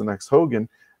up as the next Hogan,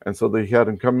 and so they had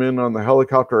him come in on the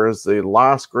helicopter as the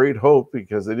last great hope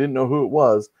because they didn't know who it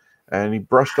was, and he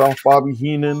brushed off Bobby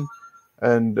Heenan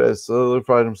and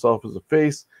solidified himself as a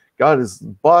face, got his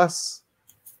bus,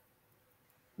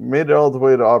 made it all the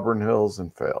way to Auburn Hills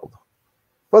and failed.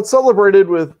 But celebrated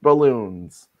with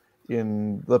balloons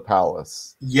in the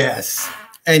palace. Yes.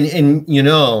 And you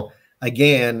know,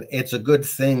 again, it's a good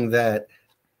thing that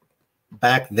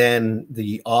back then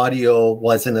the audio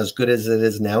wasn't as good as it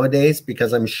is nowadays,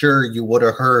 because I'm sure you would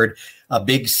have heard a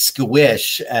big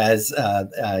squish as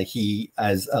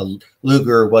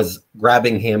Luger was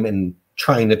grabbing him and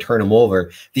trying to turn him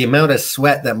over. The amount of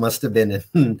sweat that must have been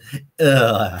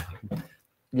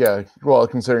Yeah, well,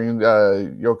 considering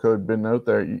Yoko had been out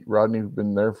there, Rodney had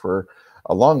been there for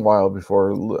a long while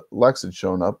before Lex had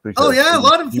shown up Oh because yeah,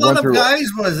 he went through.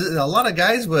 a lot of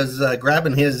guys was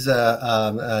grabbing his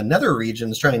nether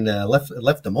regions, trying to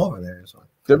left them over there. So.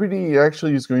 WD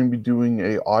actually is going to be doing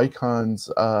a Icons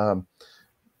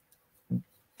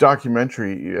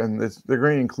documentary, and they're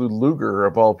going to include Luger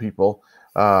of all people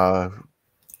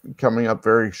coming up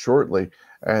very shortly.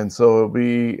 And so it'll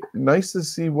be nice to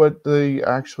see what they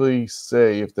actually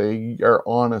say, if they are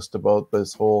honest about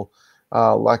this whole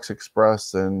Lex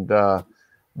Express and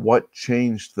what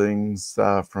changed things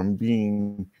from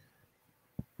being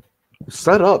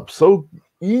set up so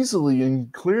easily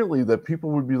and clearly that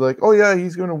people would be like, oh yeah,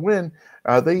 he's going to win.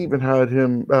 They even had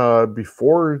him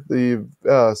before the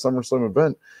SummerSlam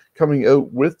event coming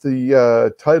out with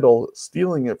the title,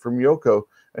 stealing it from Yoko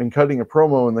and cutting a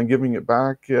promo and then giving it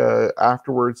back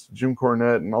afterwards to Jim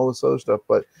Cornette and all this other stuff.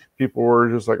 But people were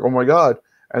just like, oh my God.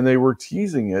 And they were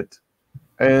teasing it.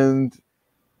 And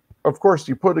of course,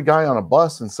 you put a guy on a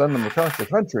bus and send him across the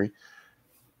country.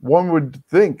 One would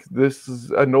think this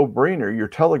is a no-brainer. You're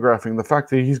telegraphing the fact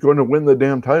that he's going to win the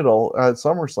damn title at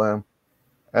SummerSlam,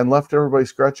 and left everybody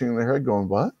scratching their head going,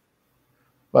 what?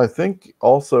 But I think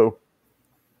also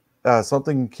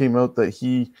something came out that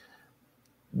he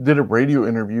did a radio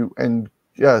interview and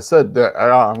said that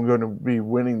I'm going to be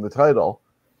winning the title.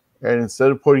 And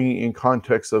instead of putting it in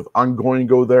context of I'm going to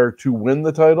go there to win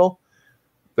the title,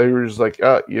 they were just like,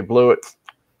 you blew it.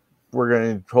 We're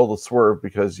going to hold a swerve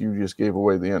because you just gave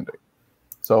away the ending.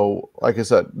 So, like I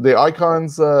said, the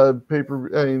Icons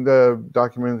the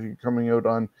documentary coming out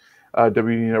on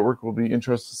WD Network will be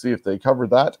interesting to see if they cover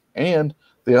that. And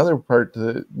the other part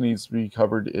that needs to be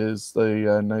covered is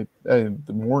the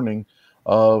the morning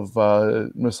of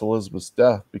Miss Elizabeth's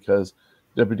death, because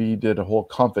WD did a whole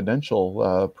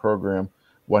confidential program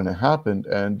when it happened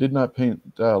and did not paint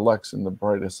Lex in the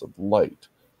brightest of light.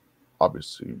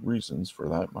 Obviously, reasons for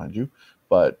that, mind you,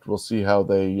 but we'll see how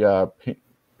they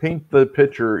paint the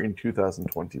picture in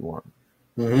 2021.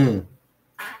 Mm-hmm.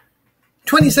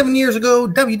 27 years ago,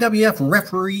 WWF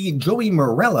referee Joey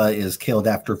Morella is killed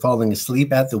after falling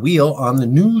asleep at the wheel on the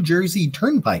New Jersey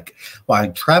Turnpike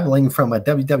while traveling from a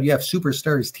WWF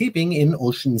Superstars taping in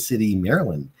Ocean City,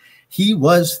 Maryland. He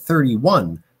was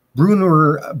 31.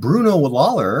 Bruno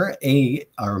Lawler, a.k.a.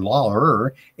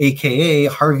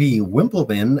 Harvey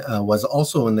Wimpleman, was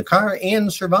also in the car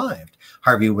and survived.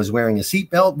 Harvey was wearing a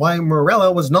seatbelt while Morella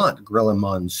was not. Gorilla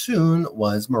Monsoon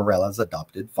was Morella's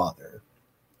adopted father.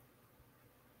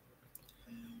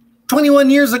 21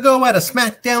 years ago at a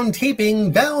SmackDown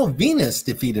taping, Val Venus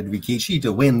defeated Rikishi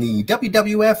to win the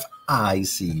WWF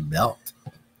IC belt.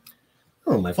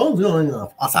 Oh, my phone's going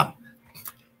off. Awesome.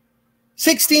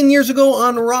 16 years ago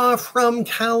on Raw from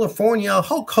California,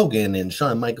 Hulk Hogan and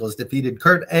Shawn Michaels defeated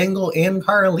Kurt Angle and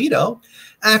Carlito.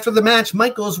 After the match,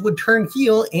 Michaels would turn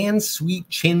heel and Sweet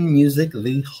Chin Music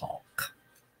the Hulk.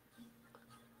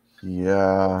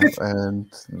 Yeah, and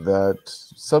that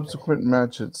subsequent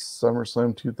match at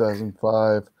SummerSlam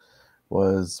 2005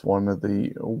 was one of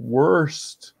the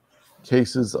worst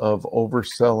cases of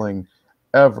overselling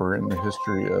ever in the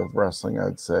history of wrestling,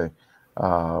 I'd say.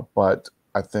 But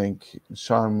I think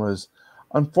Shawn was,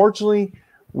 unfortunately,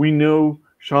 we knew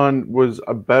Shawn was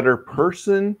a better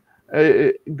person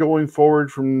going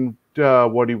forward from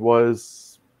what he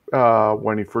was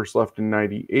when he first left in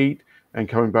 98 and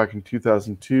coming back in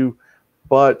 2002.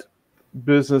 But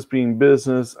business being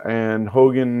business, and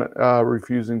Hogan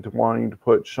refusing to wanting to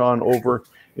put Shawn over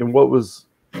in what was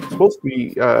supposed to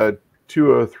be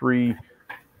 203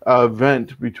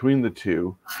 event between the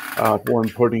two, one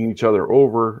putting each other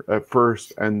over at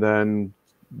first and then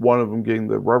one of them getting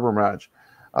the rubber match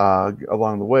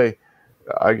along the way.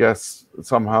 I guess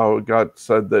somehow it got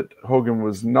said that Hogan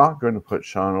was not going to put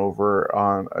Shawn over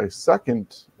on a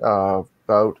second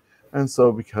bout, and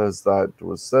so because that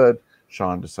was said,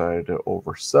 Shawn decided to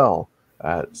oversell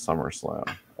at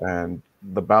SummerSlam, and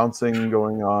the bouncing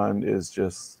going on is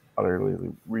just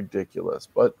utterly ridiculous,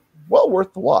 but well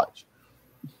worth the watch.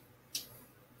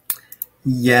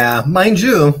 Yeah, mind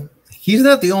you, he's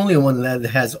not the only one that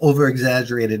has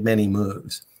over-exaggerated many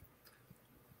moves.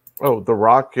 Oh, The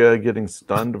Rock getting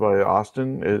stunned by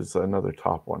Austin is another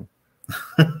top one.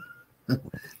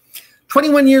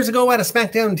 21 years ago at a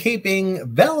SmackDown taping,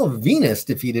 Val Venus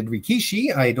defeated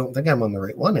Rikishi. I don't think I'm on the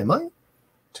right one, am I?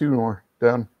 Two more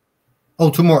down. Oh,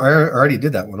 two more. I already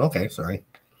did that one. Okay, sorry.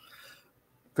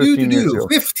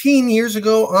 15 years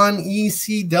ago on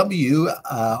ECW,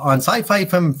 on Sci-Fi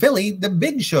from Philly, The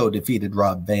Big Show defeated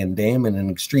Rob Van Dam in an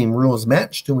Extreme Rules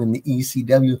match to win the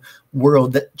ECW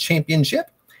World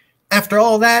Championship. After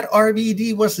all that,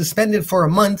 RVD was suspended for a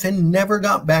month and never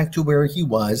got back to where he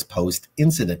was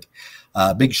post-incident.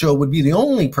 Big Show would be the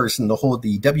only person to hold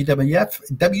the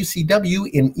WWF,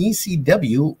 WCW, and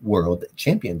ECW World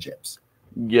Championships.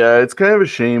 Yeah, it's kind of a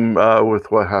shame with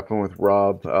what happened with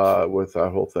Rob with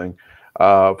that whole thing.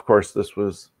 Of course, this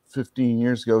was 15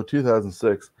 years ago,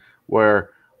 2006,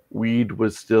 where weed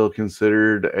was still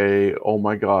considered a, oh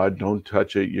my God, don't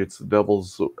touch it, it's the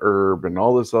devil's herb and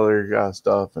all this other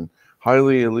stuff and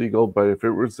highly illegal. But if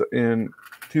it was in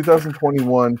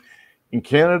 2021 in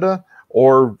Canada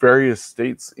or various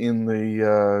states in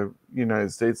the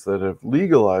United States that have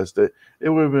legalized it, it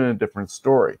would have been a different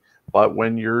story. But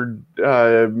when your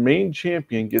main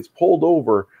champion gets pulled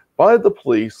over by the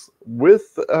police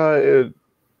with, at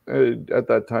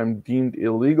that time, deemed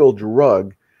illegal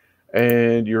drug,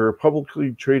 and you're a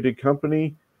publicly traded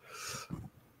company,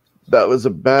 that was a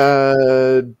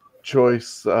bad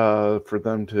choice for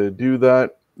them to do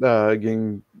that.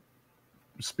 Again,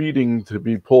 speeding to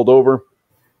be pulled over.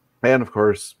 And, of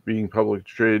course, being publicly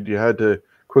traded, you had to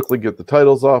quickly get the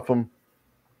titles off him.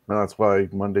 And that's why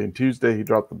Monday and Tuesday he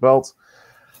dropped the belts.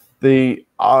 The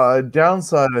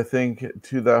downside, I think,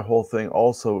 to that whole thing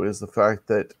also is the fact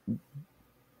that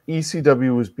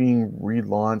ECW was being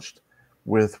relaunched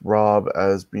with Rob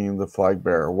as being the flag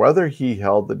bearer. Whether he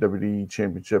held the WWE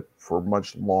Championship for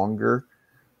much longer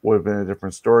would have been a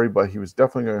different story, but he was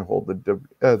definitely going to hold the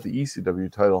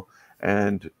ECW title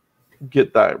and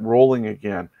get that rolling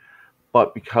again.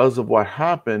 But because of what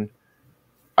happened,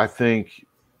 I think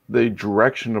the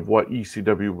direction of what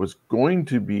ECW was going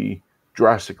to be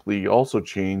drastically also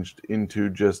changed into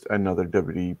just another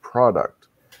WWE product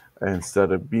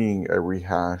instead of being a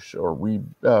rehash or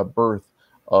rebirth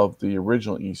of the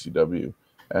original ECW.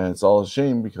 And it's all a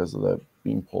shame because of that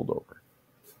being pulled over.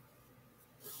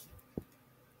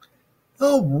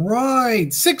 All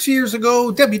right. 6 years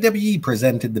ago, WWE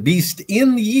presented the Beast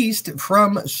in the East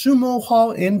from Sumo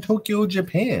Hall in Tokyo,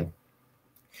 Japan.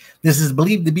 This is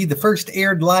believed to be the first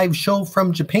aired live show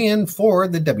from Japan for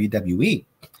the WWE.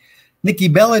 Nikki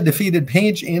Bella defeated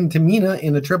Paige and Tamina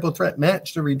in a triple threat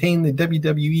match to retain the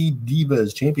WWE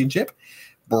Divas Championship.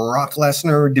 Brock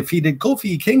Lesnar defeated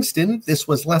Kofi Kingston. This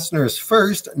was Lesnar's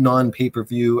first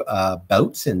non-pay-per-view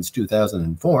bout since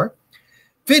 2004.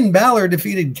 Finn Balor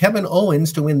defeated Kevin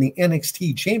Owens to win the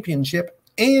NXT Championship,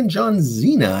 and John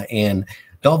Cena and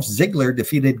Dolph Ziggler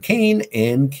defeated Kane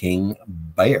and King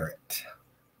Barrett.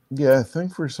 Yeah, I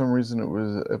think for some reason it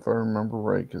was, if I remember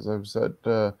right, because I was at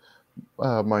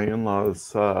my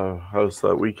in-laws' house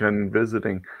that weekend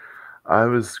visiting. I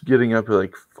was getting up at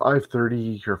like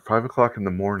 5:30 or 5 o'clock in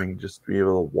the morning just to be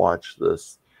able to watch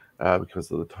this because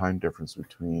of the time difference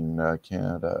between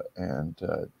Canada and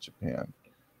Japan.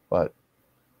 But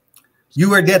you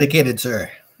were dedicated,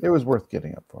 sir. It was worth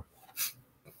getting up for.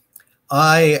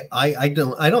 I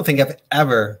don't think I've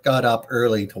ever got up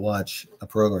early to watch a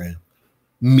program.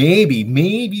 Maybe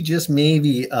just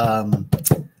maybe the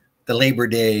Labor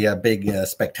Day big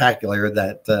spectacular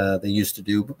that they used to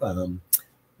do.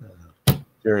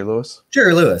 Jerry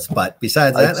Lewis. But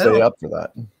besides that, I'd stay up for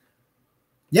that.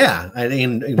 Yeah,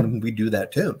 and we do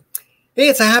that too. Hey,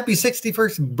 it's a happy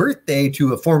 61st birthday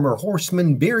to a former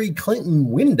horseman, Barry Clinton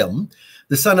Windham,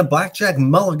 the son of Blackjack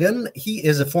Mulligan. He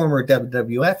is a former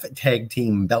WWF tag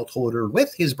team belt holder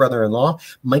with his brother-in-law,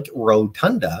 Mike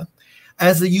Rotunda,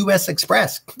 as the U.S.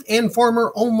 Express, and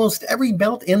former almost every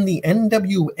belt in the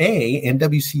NWA and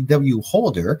WCW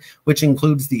holder, which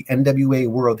includes the NWA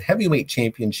World Heavyweight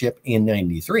Championship in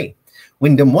 '93.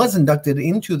 Windham was inducted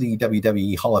into the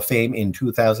WWE Hall of Fame in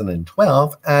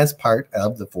 2012 as part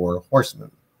of the Four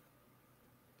Horsemen.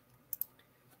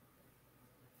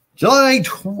 July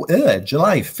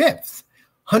 5th,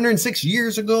 106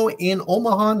 years ago in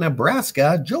Omaha,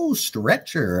 Nebraska, Joe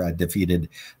Stretcher defeated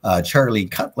Charlie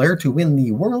Cutler to win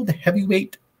the World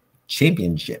Heavyweight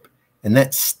Championship. And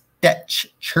that's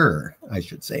Stetcher, I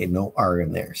should say. No R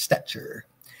in there. Stetcher.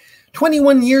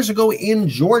 21 years ago in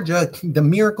Georgia, the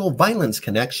Miracle Violence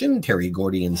Connection, Terry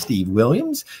Gordy and Steve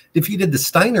Williams, defeated the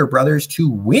Steiner brothers to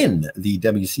win the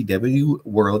WCW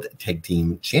World Tag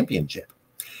Team Championship.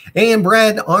 And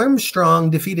Brad Armstrong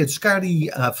defeated Scotty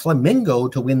Flamingo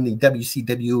to win the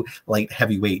WCW Light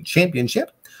Heavyweight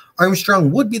Championship. Armstrong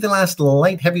would be the last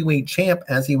light heavyweight champ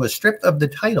as he was stripped of the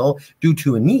title due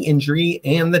to a knee injury,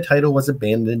 and the title was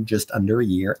abandoned just under a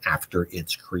year after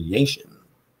its creation.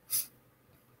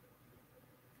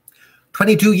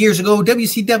 22 years ago,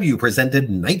 WCW presented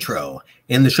Nitro.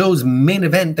 In the show's main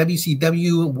event,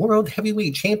 WCW World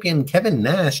Heavyweight Champion Kevin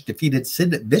Nash defeated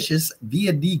Sid Vicious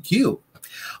via DQ.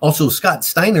 Also, Scott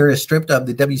Steiner is stripped of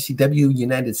the WCW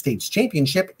United States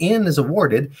Championship and is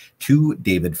awarded to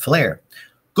David Flair.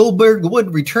 Goldberg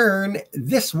would return.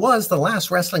 This was the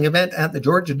last wrestling event at the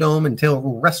Georgia Dome until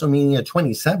WrestleMania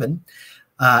 27.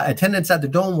 Attendance at the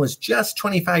Dome was just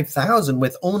 25,000,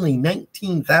 with only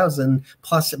 19,000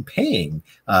 plus paying.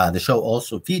 The show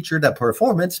also featured a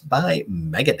performance by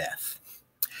Megadeth.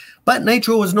 But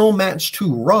Nitro was no match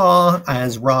to Raw,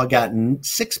 as Raw got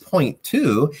 6.2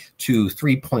 to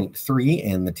 3.3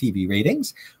 in the TV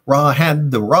ratings. Raw had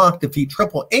The Rock defeat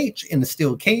Triple H in the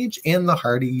steel cage and the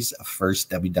Hardys' first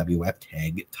WWF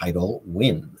Tag title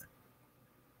win.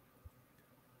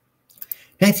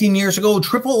 19 years ago,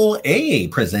 Triple A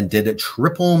presented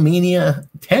Triple Mania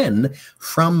 10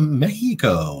 from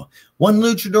Mexico. One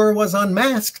luchador was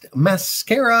unmasked,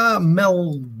 Mascara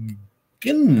Melgana,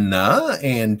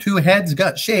 and two heads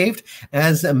got shaved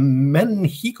as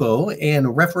Mexico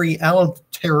and referee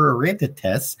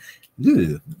Alterites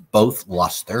both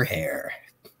lost their hair.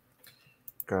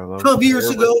 12 years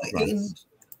ago,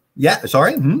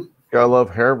 Gotta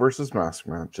love hair versus mask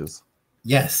matches.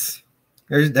 Yes.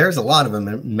 There's a lot of them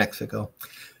in Mexico.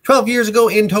 12 years ago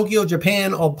in Tokyo,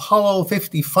 Japan, Apollo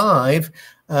 55,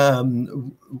 Ryusuke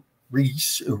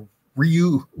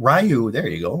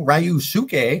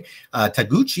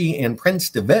Taguchi and Prince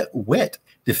DeWitt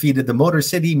defeated the Motor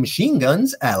City Machine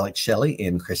Guns, Alex Shelley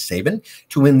and Chris Sabin,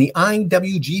 to win the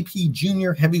IWGP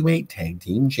Junior Heavyweight Tag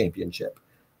Team Championship.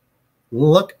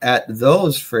 Look at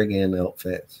those friggin'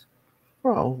 outfits.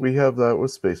 Well, we have that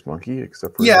with Space Monkey,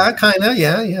 except for kind of.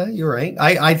 Yeah, you're right.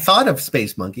 I thought of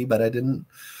Space Monkey, but I didn't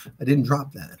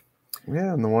drop that.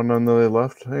 Yeah, and the one on the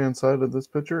left-hand side of this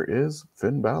picture is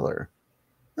Finn Balor.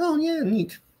 Oh, yeah,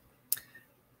 neat.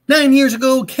 9 years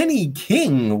ago, Kenny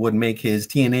King would make his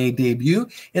TNA debut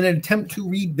in an attempt to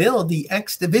rebuild the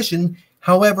X Division.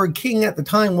 However, King at the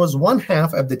time was one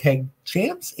half of the tag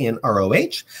champs in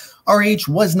ROH. RH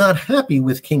was not happy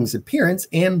with King's appearance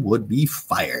and would be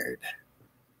fired.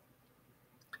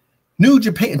 New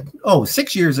Japan,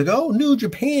 6 years ago, New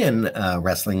Japan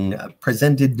Wrestling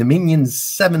presented Dominion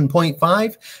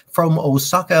 7.5 from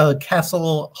Osaka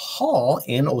Castle Hall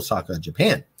in Osaka,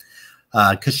 Japan.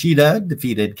 Kushida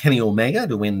defeated Kenny Omega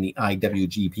to win the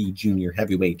IWGP Junior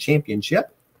Heavyweight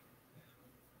Championship.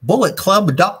 Bullet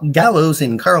Club, Doc Gallows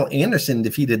and Carl Anderson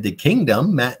defeated The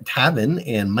Kingdom, Matt Taven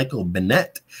and Michael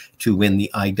Bennett to win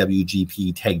the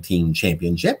IWGP Tag Team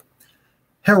Championship.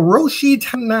 Hiroshi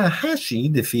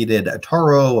Tanahashi defeated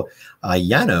Toru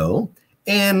Yano,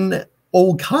 and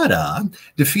Okada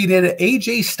defeated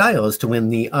AJ Styles to win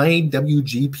the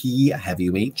IWGP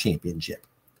Heavyweight Championship.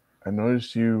 I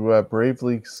noticed you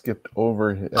bravely skipped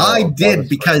over. I did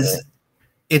because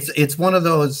it's one of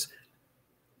those,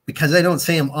 because I don't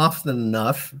say them often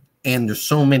enough, and there's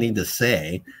so many to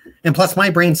say. And plus,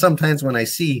 my brain sometimes when I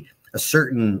see a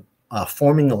certain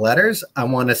forming of letters, I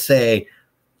want to say,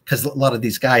 because a lot of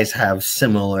these guys have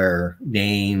similar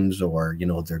names or,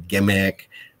 their gimmick.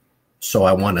 So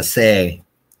I want to say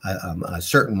a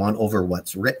certain one over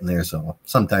what's written there. So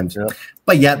sometimes,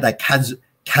 but yeah, that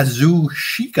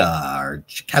Kazushika or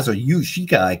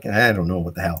Kazushika, I don't know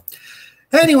what the hell.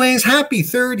 Anyways, happy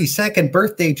 32nd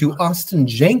birthday to Austin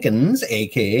Jenkins,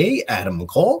 a.k.a. Adam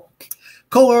Cole.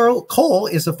 Cole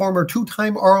is a former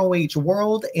two-time ROH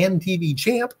World and TV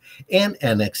champ and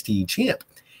NXT champ.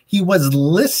 He was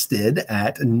listed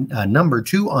at number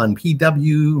 2 on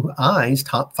PWI's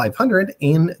Top 500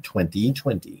 in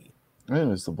 2020.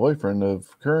 And is the boyfriend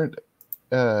of current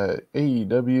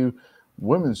AEW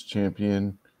Women's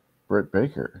Champion Britt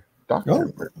Baker, Dr.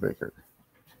 Britt Baker.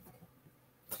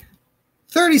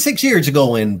 36 years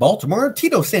ago in Baltimore,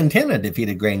 Tito Santana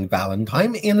defeated Greg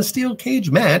Valentine in a steel cage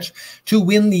match to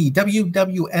win the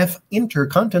WWF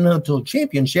Intercontinental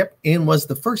Championship and was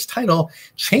the first title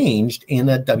changed in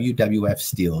a WWF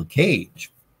steel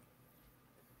cage.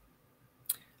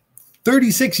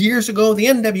 36 years ago, the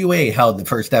NWA held the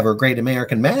first ever Great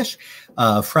American Bash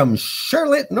from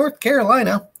Charlotte, North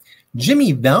Carolina.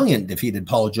 Jimmy Valiant defeated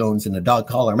Paul Jones in a dog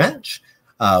collar match.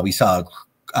 We saw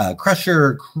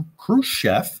Crusher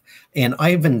Khrushchev and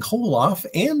Ivan Koloff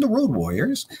and the Road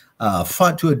Warriors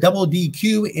fought to a double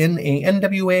DQ in a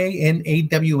NWA and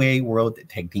AWA World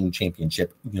Tag Team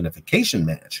Championship unification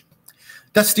match.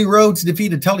 Dusty Rhodes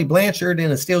defeated Tully Blanchard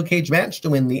in a steel cage match to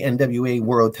win the NWA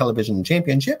World Television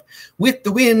Championship. With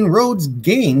the win, Rhodes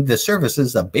gained the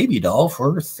services of Baby Doll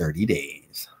for 30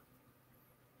 days.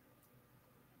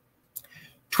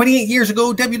 28 years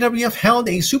ago, WWF held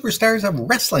a Superstars of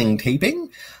Wrestling taping.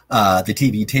 The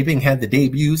TV taping had the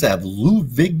debuts of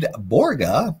Ludwig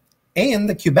Borga and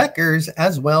the Quebecers,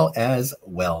 as well as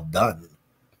Well Done.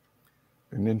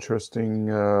 An interesting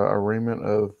arraignment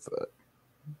of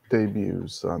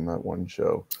debuts on that one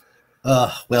show.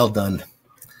 Well done.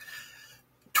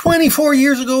 24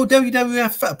 years ago,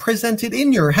 WWF presented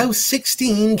In Your House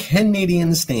 16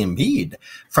 Canadian Stampede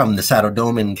from the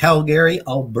Saddledome in Calgary,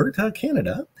 Alberta,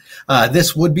 Canada.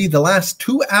 This would be the last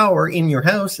 2 hour In Your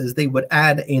House, as they would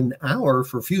add an hour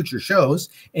for future shows,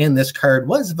 and this card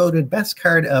was voted Best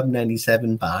Card of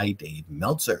 97 by Dave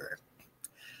Meltzer.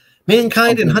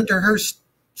 Mankind and Hunter Hearst.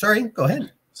 Sorry, go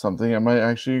ahead. Something I might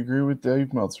actually agree with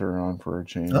Dave Meltzer on for a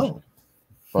change. Oh.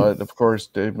 But, of course,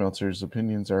 Dave Meltzer's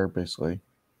opinions are basically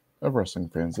a wrestling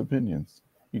fan's opinions.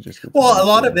 He just a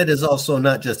lot of it is also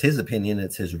not just his opinion,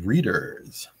 it's his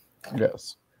readers.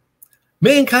 Yes.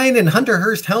 Mankind and Hunter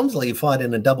Hearst Helmsley fought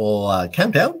in a double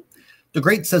countout. The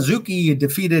Great Suzuki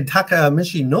defeated Taka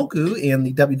Michinoku in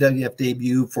the WWF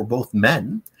debut for both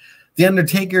men. The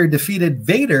Undertaker defeated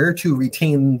Vader to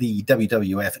retain the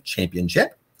WWF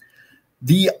Championship.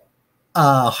 The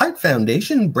Hart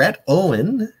Foundation, Brett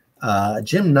Owen,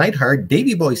 Jim Neidhart,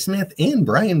 Davey Boy Smith, and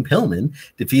Brian Pillman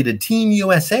defeated Team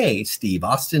USA, Steve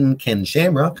Austin, Ken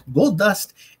Shamrock,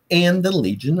 Goldust, and the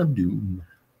Legion of Doom.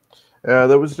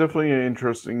 That was definitely an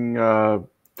interesting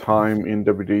time in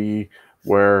WWE,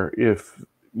 where if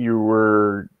you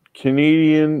were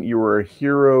Canadian, you were a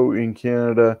hero in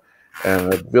Canada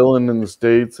and a villain in the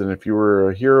States, and if you were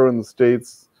a hero in the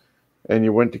States and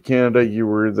you went to Canada, you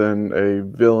were then a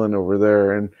villain over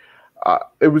there. And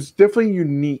it was definitely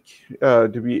unique to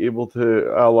be able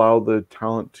to allow the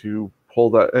talent to pull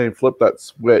that and flip that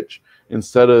switch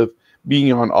instead of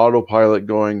being on autopilot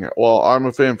going, well, I'm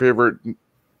a fan favorite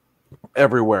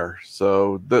everywhere,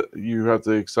 so that you have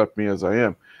to accept me as I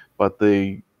am. But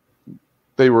they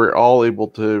were all able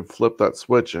to flip that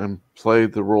switch and play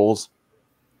the roles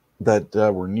that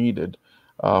were needed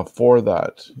for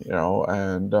that,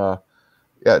 and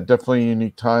yeah, definitely a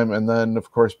unique time. And then,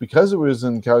 of course, because it was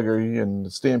in Calgary and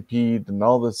the Stampede and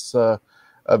all this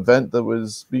event that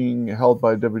was being held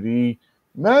by WWE,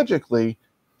 magically,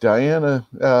 Diana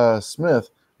Smith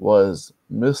was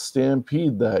Miss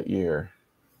Stampede that year.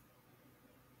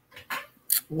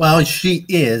 Well, she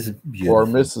is beautiful. Or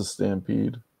Mrs.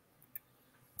 Stampede.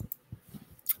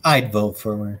 I'd vote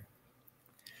for her.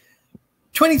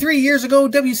 23 years ago,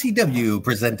 WCW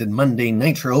presented Monday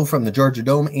Nitro from the Georgia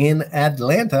Dome in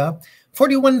Atlanta.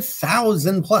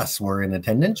 41,000 plus were in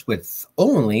attendance with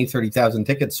only 30,000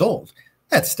 tickets sold.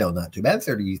 That's still not too bad,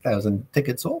 30,000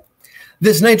 tickets sold.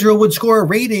 This Nitro would score a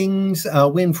ratings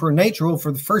win for Nitro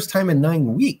for the first time in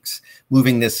 9 weeks,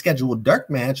 moving this scheduled dark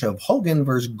match of Hogan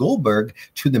versus Goldberg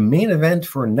to the main event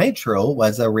for Nitro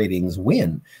was a ratings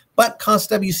win, but cost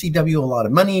WCW a lot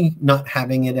of money not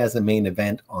having it as a main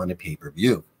event on a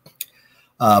pay-per-view.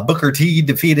 Booker T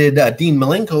defeated Dean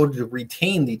Malenko to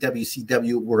retain the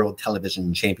WCW World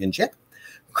Television Championship.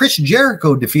 Chris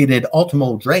Jericho defeated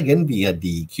Ultimo Dragon via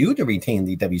DQ to retain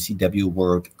the WCW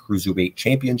World Cruiserweight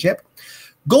Championship.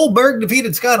 Goldberg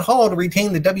defeated Scott Hall to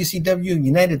retain the WCW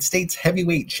United States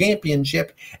Heavyweight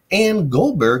Championship. And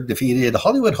Goldberg defeated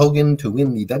Hollywood Hogan to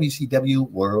win the WCW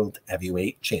World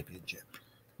Heavyweight Championship.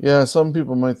 Yeah, some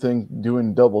people might think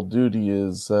doing double duty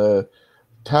is a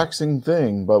taxing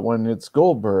thing, but when it's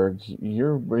Goldberg,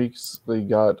 you're basically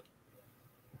got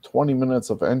 20 minutes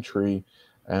of entry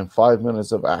and 5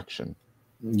 minutes of action.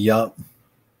 Yup.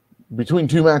 Between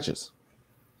two matches.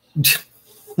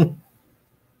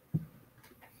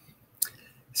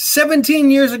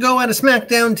 17 years ago at a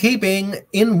SmackDown taping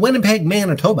in Winnipeg,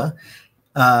 Manitoba,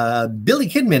 Billy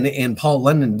Kidman and Paul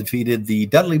London defeated the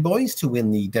Dudley Boys to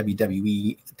win the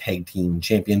WWE Tag Team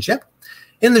Championship.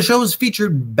 In the show's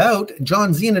featured bout,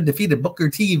 John Cena defeated Booker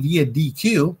T via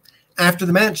DQ. After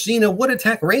the match, Cena would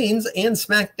attack Reigns and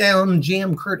SmackDown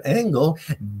GM Kurt Angle.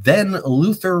 Then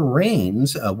Luther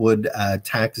Reigns would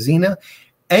attack Cena.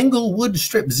 Angle would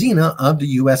strip Cena of the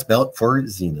U.S. belt for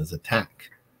Cena's attack.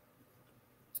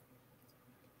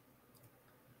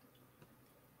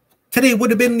 Today would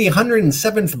have been the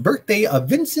 107th birthday of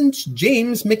Vincent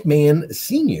James McMahon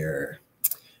Sr.,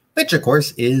 which, of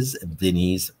course, is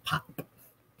Vinny's pop.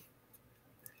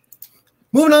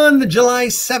 Moving on to July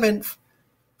 7th,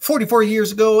 44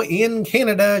 years ago in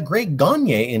Canada, Greg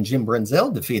Gagne and Jim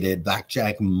Brunzell defeated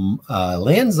Blackjack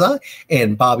Lanza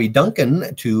and Bobby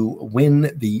Duncan to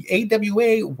win the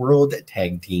AWA World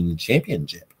Tag Team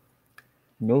Championship.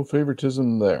 No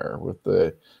favoritism there with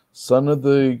the son of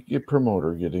the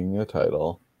promoter getting a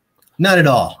title. Not at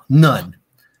all. None.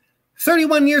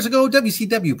 31 years ago,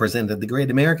 WCW presented the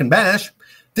Great American Bash.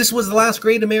 This was the last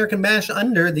Great American Bash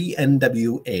under the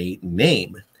NWA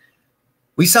name.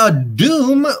 We saw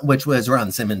Doom, which was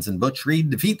Ron Simmons and Butch Reed,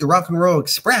 defeat the Rock and Roll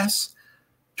Express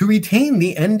to retain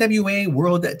the NWA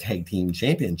World Tag Team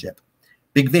Championship.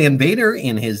 Big Van Vader,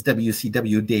 in his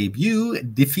WCW debut,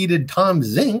 defeated Tom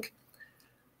Zink.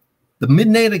 The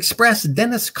Midnight Express,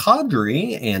 Dennis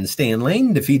Caudry and Stan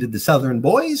Lane defeated the Southern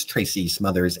Boys, Tracy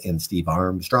Smothers and Steve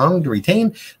Armstrong, to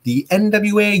retain the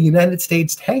NWA United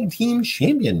States Tag Team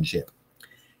Championship.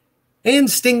 And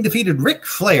Sting defeated Ric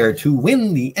Flair to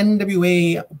win the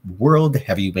NWA World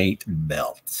Heavyweight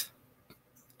Belt.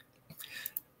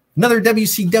 Another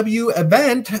WCW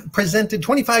event presented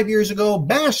 25 years ago,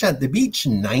 Bash at the Beach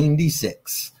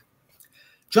 96.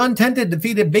 John Tenta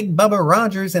defeated Big Bubba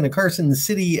Rogers in a Carson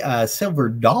City silver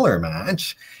dollar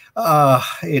match.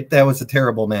 That was a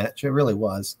terrible match. It really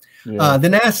was. Yeah. The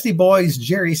Nasty Boys,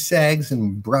 Jerry Saggs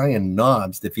and Brian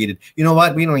Knobbs defeated. You know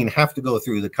what? We don't even have to go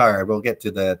through the card. We'll get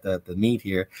to the meat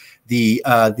here. The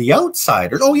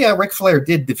Outsiders. Oh yeah, Ric Flair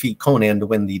did defeat Conan to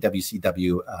win the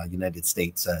WCW United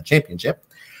States Championship.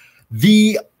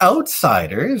 The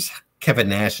Outsiders, Kevin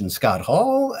Nash and Scott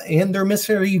Hall, and their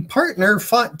mystery partner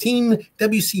fought Team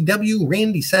WCW,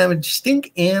 Randy Savage,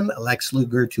 Stink, and Lex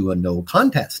Luger to a no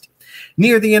contest.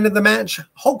 Near the end of the match,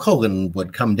 Hulk Hogan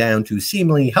would come down to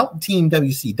seemingly help Team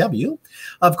WCW.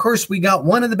 Of course, we got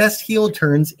one of the best heel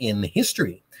turns in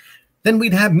history. Then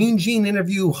we'd have Mean Gene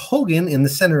interview Hogan in the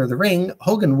center of the ring.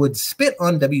 Hogan would spit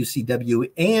on WCW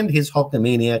and his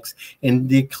Hulkamaniacs and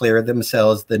declare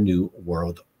themselves the new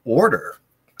world order.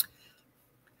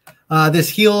 This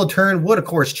heel turn would, of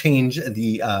course, change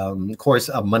the course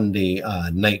of Monday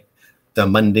night, the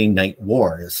Monday Night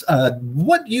Wars.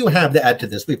 What do you have to add to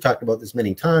this? We've talked about this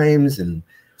many times, and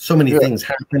so many things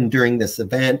happened during this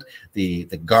event. The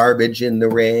garbage in the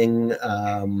ring.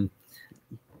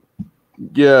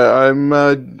 Yeah, I'm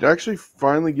actually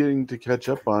finally getting to catch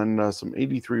up on some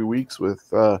 83 weeks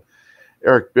with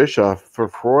Eric Bischoff. For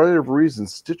whatever reason,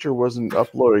 Stitcher wasn't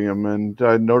uploading them, and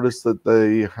I noticed that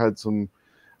they had some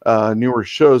newer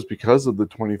shows because of the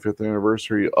 25th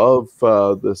anniversary of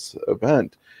this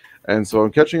event. And so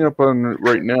I'm catching up on it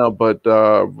right now, but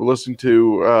listening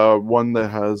to one that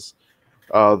has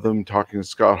them talking to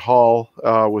Scott Hall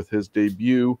with his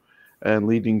debut and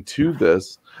leading to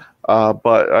this.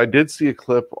 But I did see a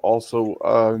clip also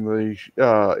on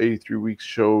the 83 Weeks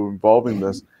show involving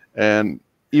this. And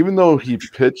even though he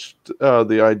pitched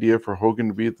the idea for Hogan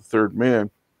to be the third man,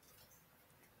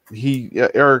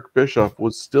 Eric Bischoff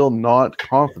was still not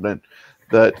confident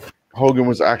that Hogan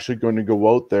was actually going to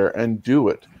go out there and do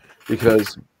it,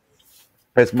 because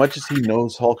as much as he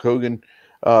knows Hulk Hogan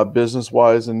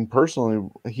business-wise and personally,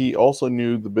 he also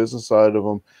knew the business side of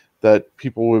him, that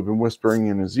people would have been whispering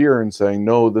in his ear and saying,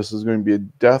 no, this is going to be a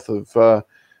death of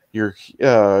your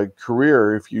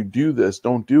career. If you do this,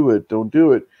 don't do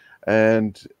it.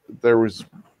 And there was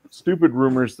stupid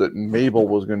rumors that Mabel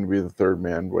was going to be the third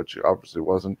man, which obviously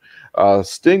wasn't.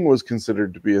 Sting was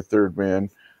considered to be a third man,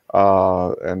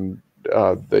 and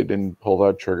they didn't pull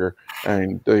that trigger,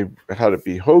 and they had it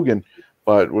be Hogan.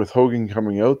 But with Hogan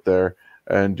coming out there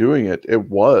and doing it, it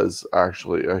was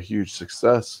actually a huge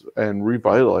success and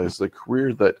revitalized the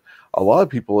career that a lot of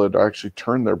people had actually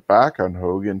turned their back on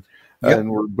Hogan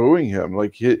and were booing him.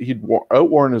 Like he'd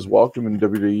outworn his welcome in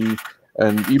WWE.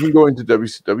 And even going to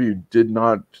WCW did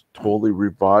not totally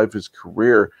revive his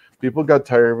career. People got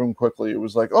tired of him quickly. It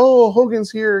was like, oh,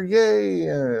 Hogan's here. Yay.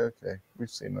 Okay, we've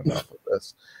seen enough of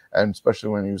this. And especially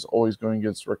when he was always going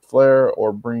against Ric Flair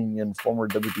or bringing in former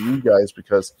WWE guys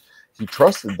because he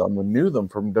trusted them and knew them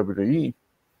from WWE.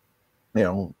 You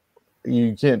know,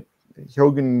 you can't,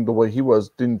 Hogan, the way he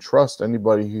was, didn't trust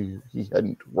anybody he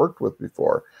hadn't worked with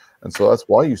before. And so that's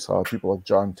why you saw people like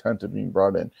John Tenta being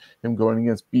brought in, him going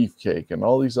against Beefcake and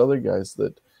all these other guys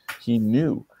that he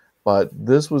knew. But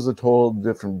this was a total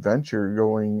different venture,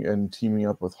 going and teaming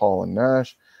up with Hall and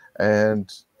Nash.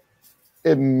 And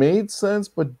it made sense,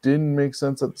 but didn't make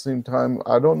sense at the same time.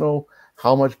 I don't know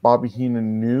how much Bobby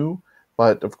Heenan knew,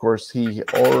 but of course he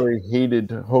already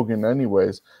hated Hogan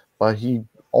anyways. But he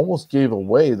almost gave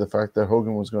away the fact that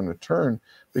Hogan was going to turn,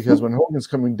 because when Hogan's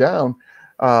coming down,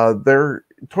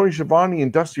 Tony Schiavone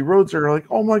and Dusty Rhodes are like,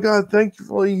 oh my God,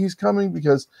 thankfully he's coming,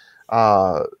 because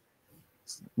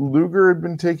Luger had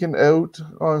been taken out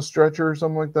on a stretcher or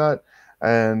something like that.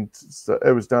 And so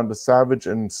it was down to Savage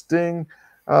and Sting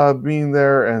being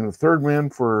there, and the third man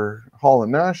for Hall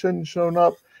and Nash hadn't shown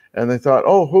up. And they thought,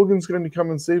 oh, Hogan's going to come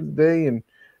and save the day and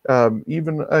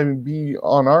be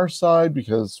on our side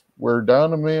because we're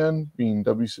down a man, being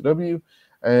WCW.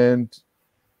 And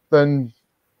then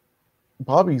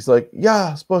Bobby's like,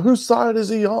 yes, but whose side is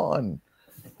he on?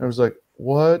 I was like,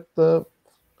 what the?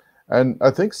 And I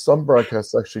think some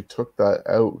broadcasts actually took that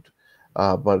out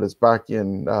but it's back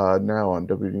in now on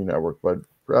WWE Network. But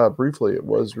briefly, it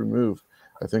was removed.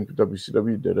 I think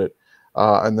WCW did it.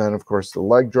 And then, of course, the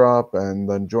leg drop, and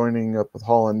then joining up with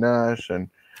Hall and Nash, and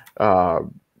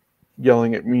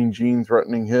yelling at Mean Gene,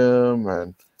 threatening him.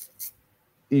 And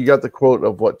you got the quote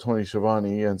of what Tony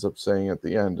Schiavone ends up saying at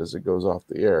the end as it goes off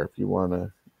the air, if you want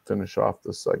to finish off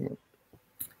this segment.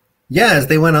 Yeah, as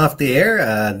they went off the air,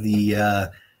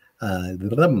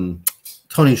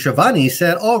 Tony Schiavone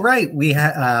said, "All right, we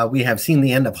have seen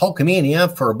the end of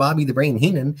Hulkamania for Bobby the Brain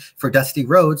Heenan, for Dusty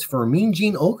Rhodes, for Mean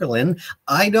Gene Okerlund.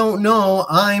 I don't know.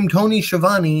 I'm Tony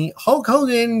Schiavone. Hulk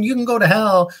Hogan, you can go to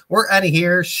hell. We're out of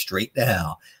here, straight to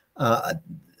hell."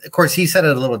 Of course, he said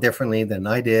it a little differently than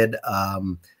I did,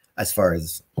 as far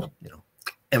as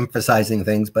emphasizing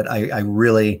things. But I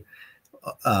really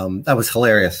that was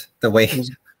hilarious the way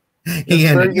he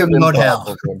ended. You can go to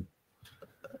hell.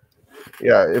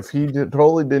 Yeah, if he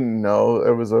totally didn't know,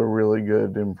 it was a really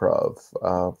good improv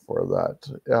for that,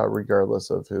 regardless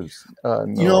of his.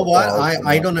 You know what?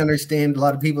 I don't understand. A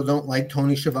lot of people don't like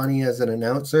Tony Schiavone as an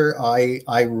announcer.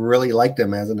 I really liked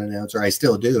him as an announcer. I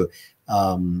still do.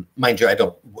 Mind you, I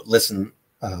don't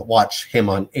watch him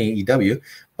on AEW,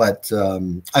 but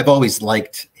I've always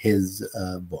liked his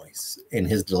voice and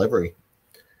his delivery.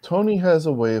 Tony has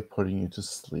a way of putting you to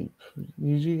sleep.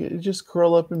 You just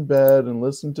curl up in bed and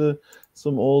listen to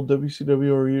some old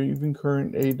WCW or even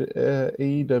current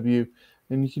AEW,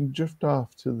 and you can drift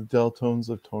off to the dull tones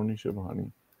of Tony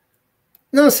Schiavone.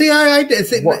 No, see, I got to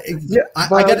say,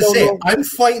 I'm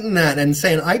fighting that and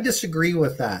saying I disagree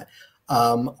with that.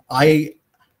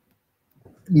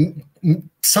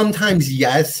 Sometimes,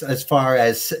 yes, as far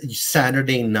as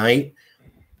Saturday night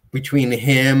between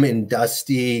him and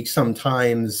Dusty,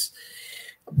 sometimes,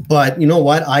 but you know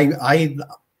what? I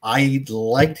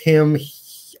liked him.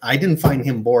 I didn't find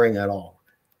him boring at all.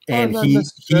 And he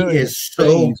is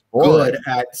so good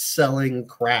at selling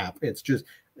crap. It's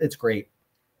great.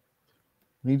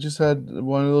 He just had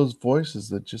one of those voices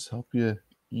that just help you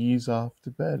ease off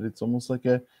to bed. It's almost like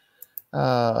a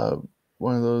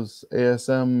one of those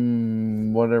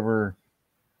ASM whatever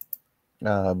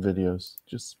videos.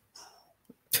 Just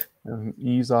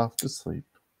ease off to sleep.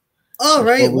 All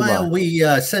right. While we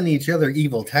send each other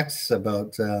evil texts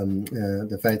about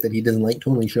the fact that he doesn't like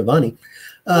Tony Schiavone.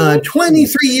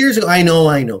 23 years ago, I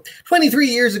know. 23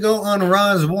 years ago on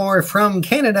Raw's War from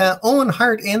Canada, Owen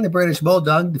Hart and the British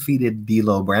Bulldog defeated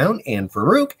D'Lo Brown and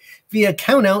Farouk via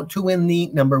countout to win the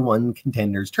 #1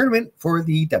 contenders tournament for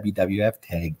the WWF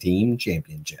Tag Team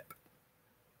Championship.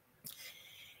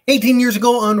 18 years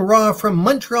ago on Raw from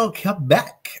Montreal,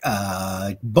 Quebec,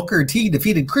 Booker T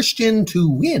defeated Christian to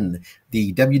win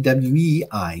the WWE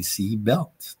IC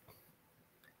belt.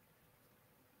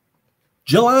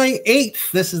 July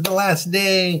 8th, this is the last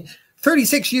day.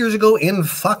 36 years ago in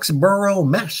Foxborough,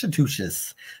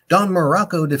 Massachusetts, Don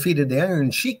Morocco defeated the Iron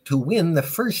Sheik to win the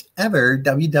first ever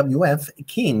WWF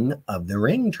King of the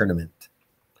Ring tournament.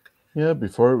 Yeah,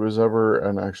 before it was ever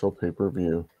an actual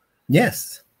pay-per-view.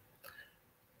 Yes.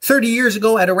 30 years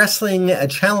ago at a wrestling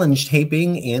challenge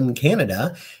taping in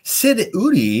Canada, Sid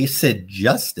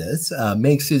Justice,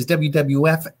 makes his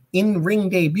WWF in-ring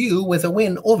debut with a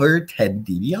win over Ted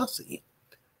DiBiase.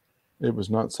 It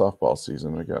was not softball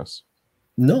season, I guess.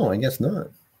 No, I guess not.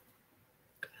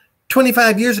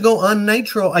 25 years ago on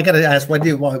Nitro, I got to ask, I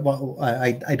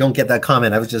don't get that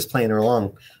comment. I was just playing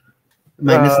along.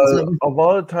 A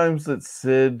lot of times that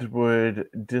Sid would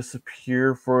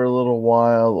disappear for a little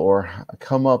while or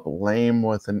come up lame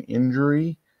with an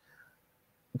injury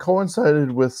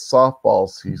coincided with softball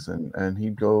season, and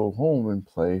he'd go home and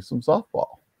play some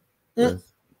softball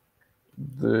with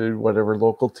the whatever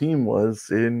local team was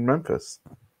in Memphis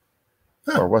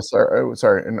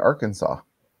or in Arkansas.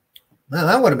 Well,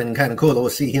 that would have been kind of cool to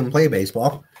see him play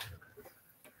baseball.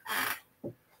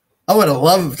 I would have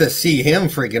loved to see him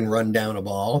freaking run down a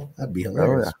ball. That'd be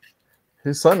hilarious. Oh, yeah.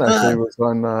 His son actually was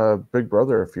on Big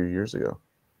Brother a few years ago.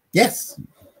 Yes.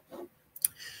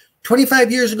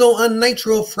 25 years ago on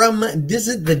Nitro from the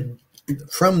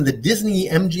Disney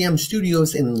MGM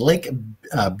Studios in Lake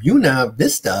Buena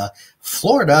Vista,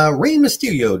 Florida, Rey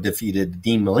Mysterio defeated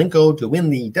Dean Malenko to win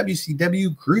the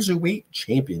WCW Cruiserweight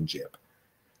Championship.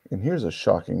 And here's a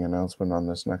shocking announcement on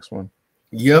this next one.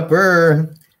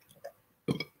 Yupper.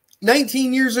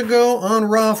 19 years ago on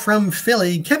Raw from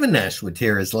Philly, Kevin Nash would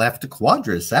tear his left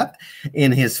quadricep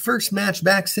in his first match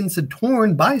back since a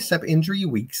torn bicep injury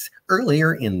weeks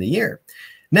earlier in the year.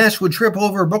 Nash would trip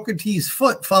over Booker T's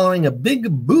foot following a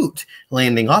big boot,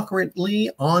 landing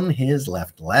awkwardly on his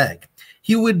left leg.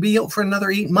 He would be out for another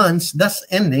 8 months, thus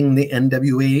ending the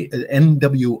NWO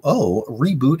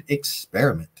reboot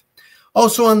experiment.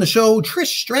 Also on the show, Trish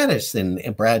Stratus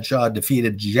and Bradshaw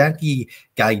defeated Jackie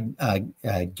Gaida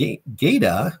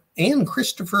and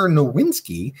Christopher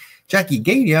Nowinski. Jackie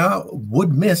Gaida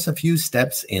would miss a few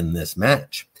steps in this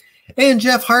match. And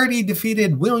Jeff Hardy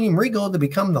defeated William Regal to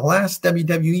become the last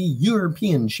WWE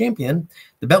European Champion.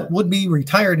 The belt would be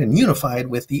retired and unified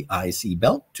with the IC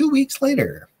belt 2 weeks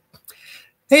later.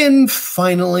 And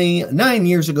finally, 9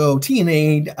 years ago,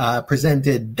 TNA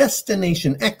presented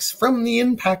Destination X from the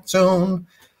Impact Zone.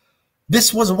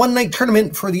 This was a one-night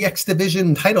tournament for the X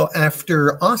Division title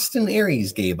after Austin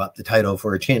Aries gave up the title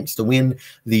for a chance to win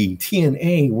the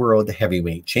TNA World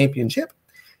Heavyweight Championship.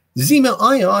 Zema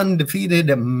Ion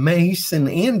defeated Mason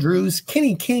Andrews,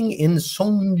 Kenny King, and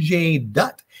Sonjay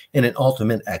Dutt in an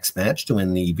Ultimate X match to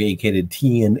win the vacated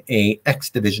TNA X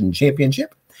Division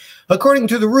Championship. According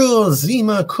to the rules,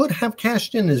 Zema could have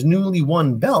cashed in his newly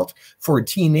won belt for a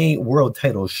TNA World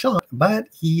title shot, but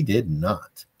he did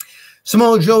not.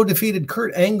 Samoa Joe defeated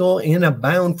Kurt Angle in a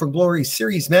Bound for Glory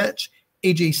series match.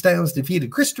 AJ Styles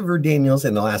defeated Christopher Daniels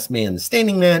in the Last Man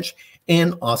Standing match.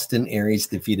 And Austin Aries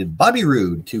defeated Bobby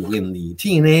Roode to win the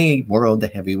TNA World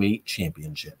Heavyweight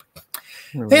Championship.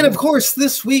 And of course,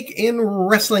 this week in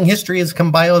wrestling history is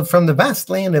compiled from the vast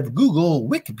land of Google,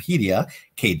 Wikipedia,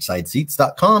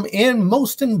 CageSideSeats.com, and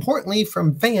most importantly,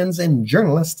 from fans and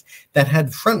journalists that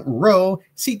had front row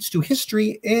seats to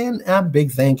history. And a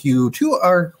big thank you to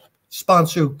our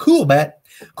sponsor, Coolbet,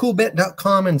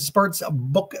 Coolbet.com, and sports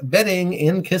book betting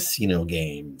and casino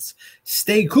games.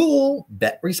 Stay cool,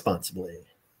 bet responsibly.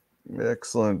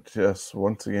 Excellent. Yes,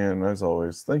 once again, as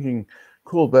always, thanking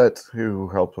Coolbet, who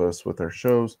help us with our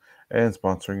shows and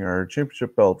sponsoring our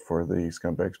championship belt for the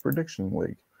Scumbags Prediction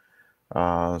League.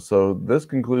 So this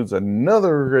concludes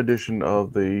another edition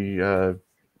of the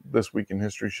This Week in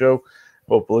History show.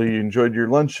 Hopefully you enjoyed your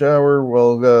lunch hour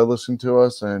while listening to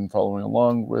us and following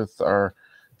along with our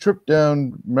trip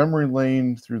down memory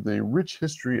lane through the rich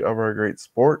history of our great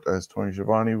sport, as Tony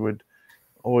Schiavone would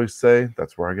always say.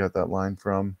 That's where I got that line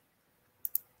from.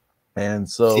 And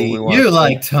so see, you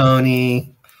like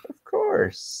Tony. Of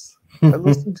course. I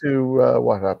listened to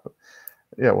What Happened.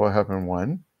 Yeah, What Happened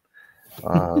When.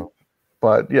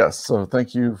 But yes, so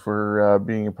thank you for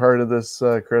being a part of this,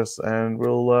 Chris. And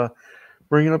we'll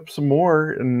bring it up some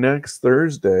more next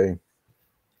Thursday,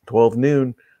 12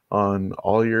 noon, on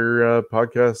all your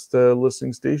podcast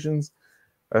listening stations,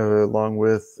 along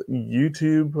with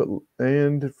YouTube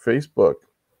and Facebook.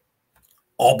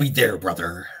 I'll be there,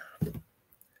 brother.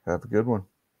 Have a good one.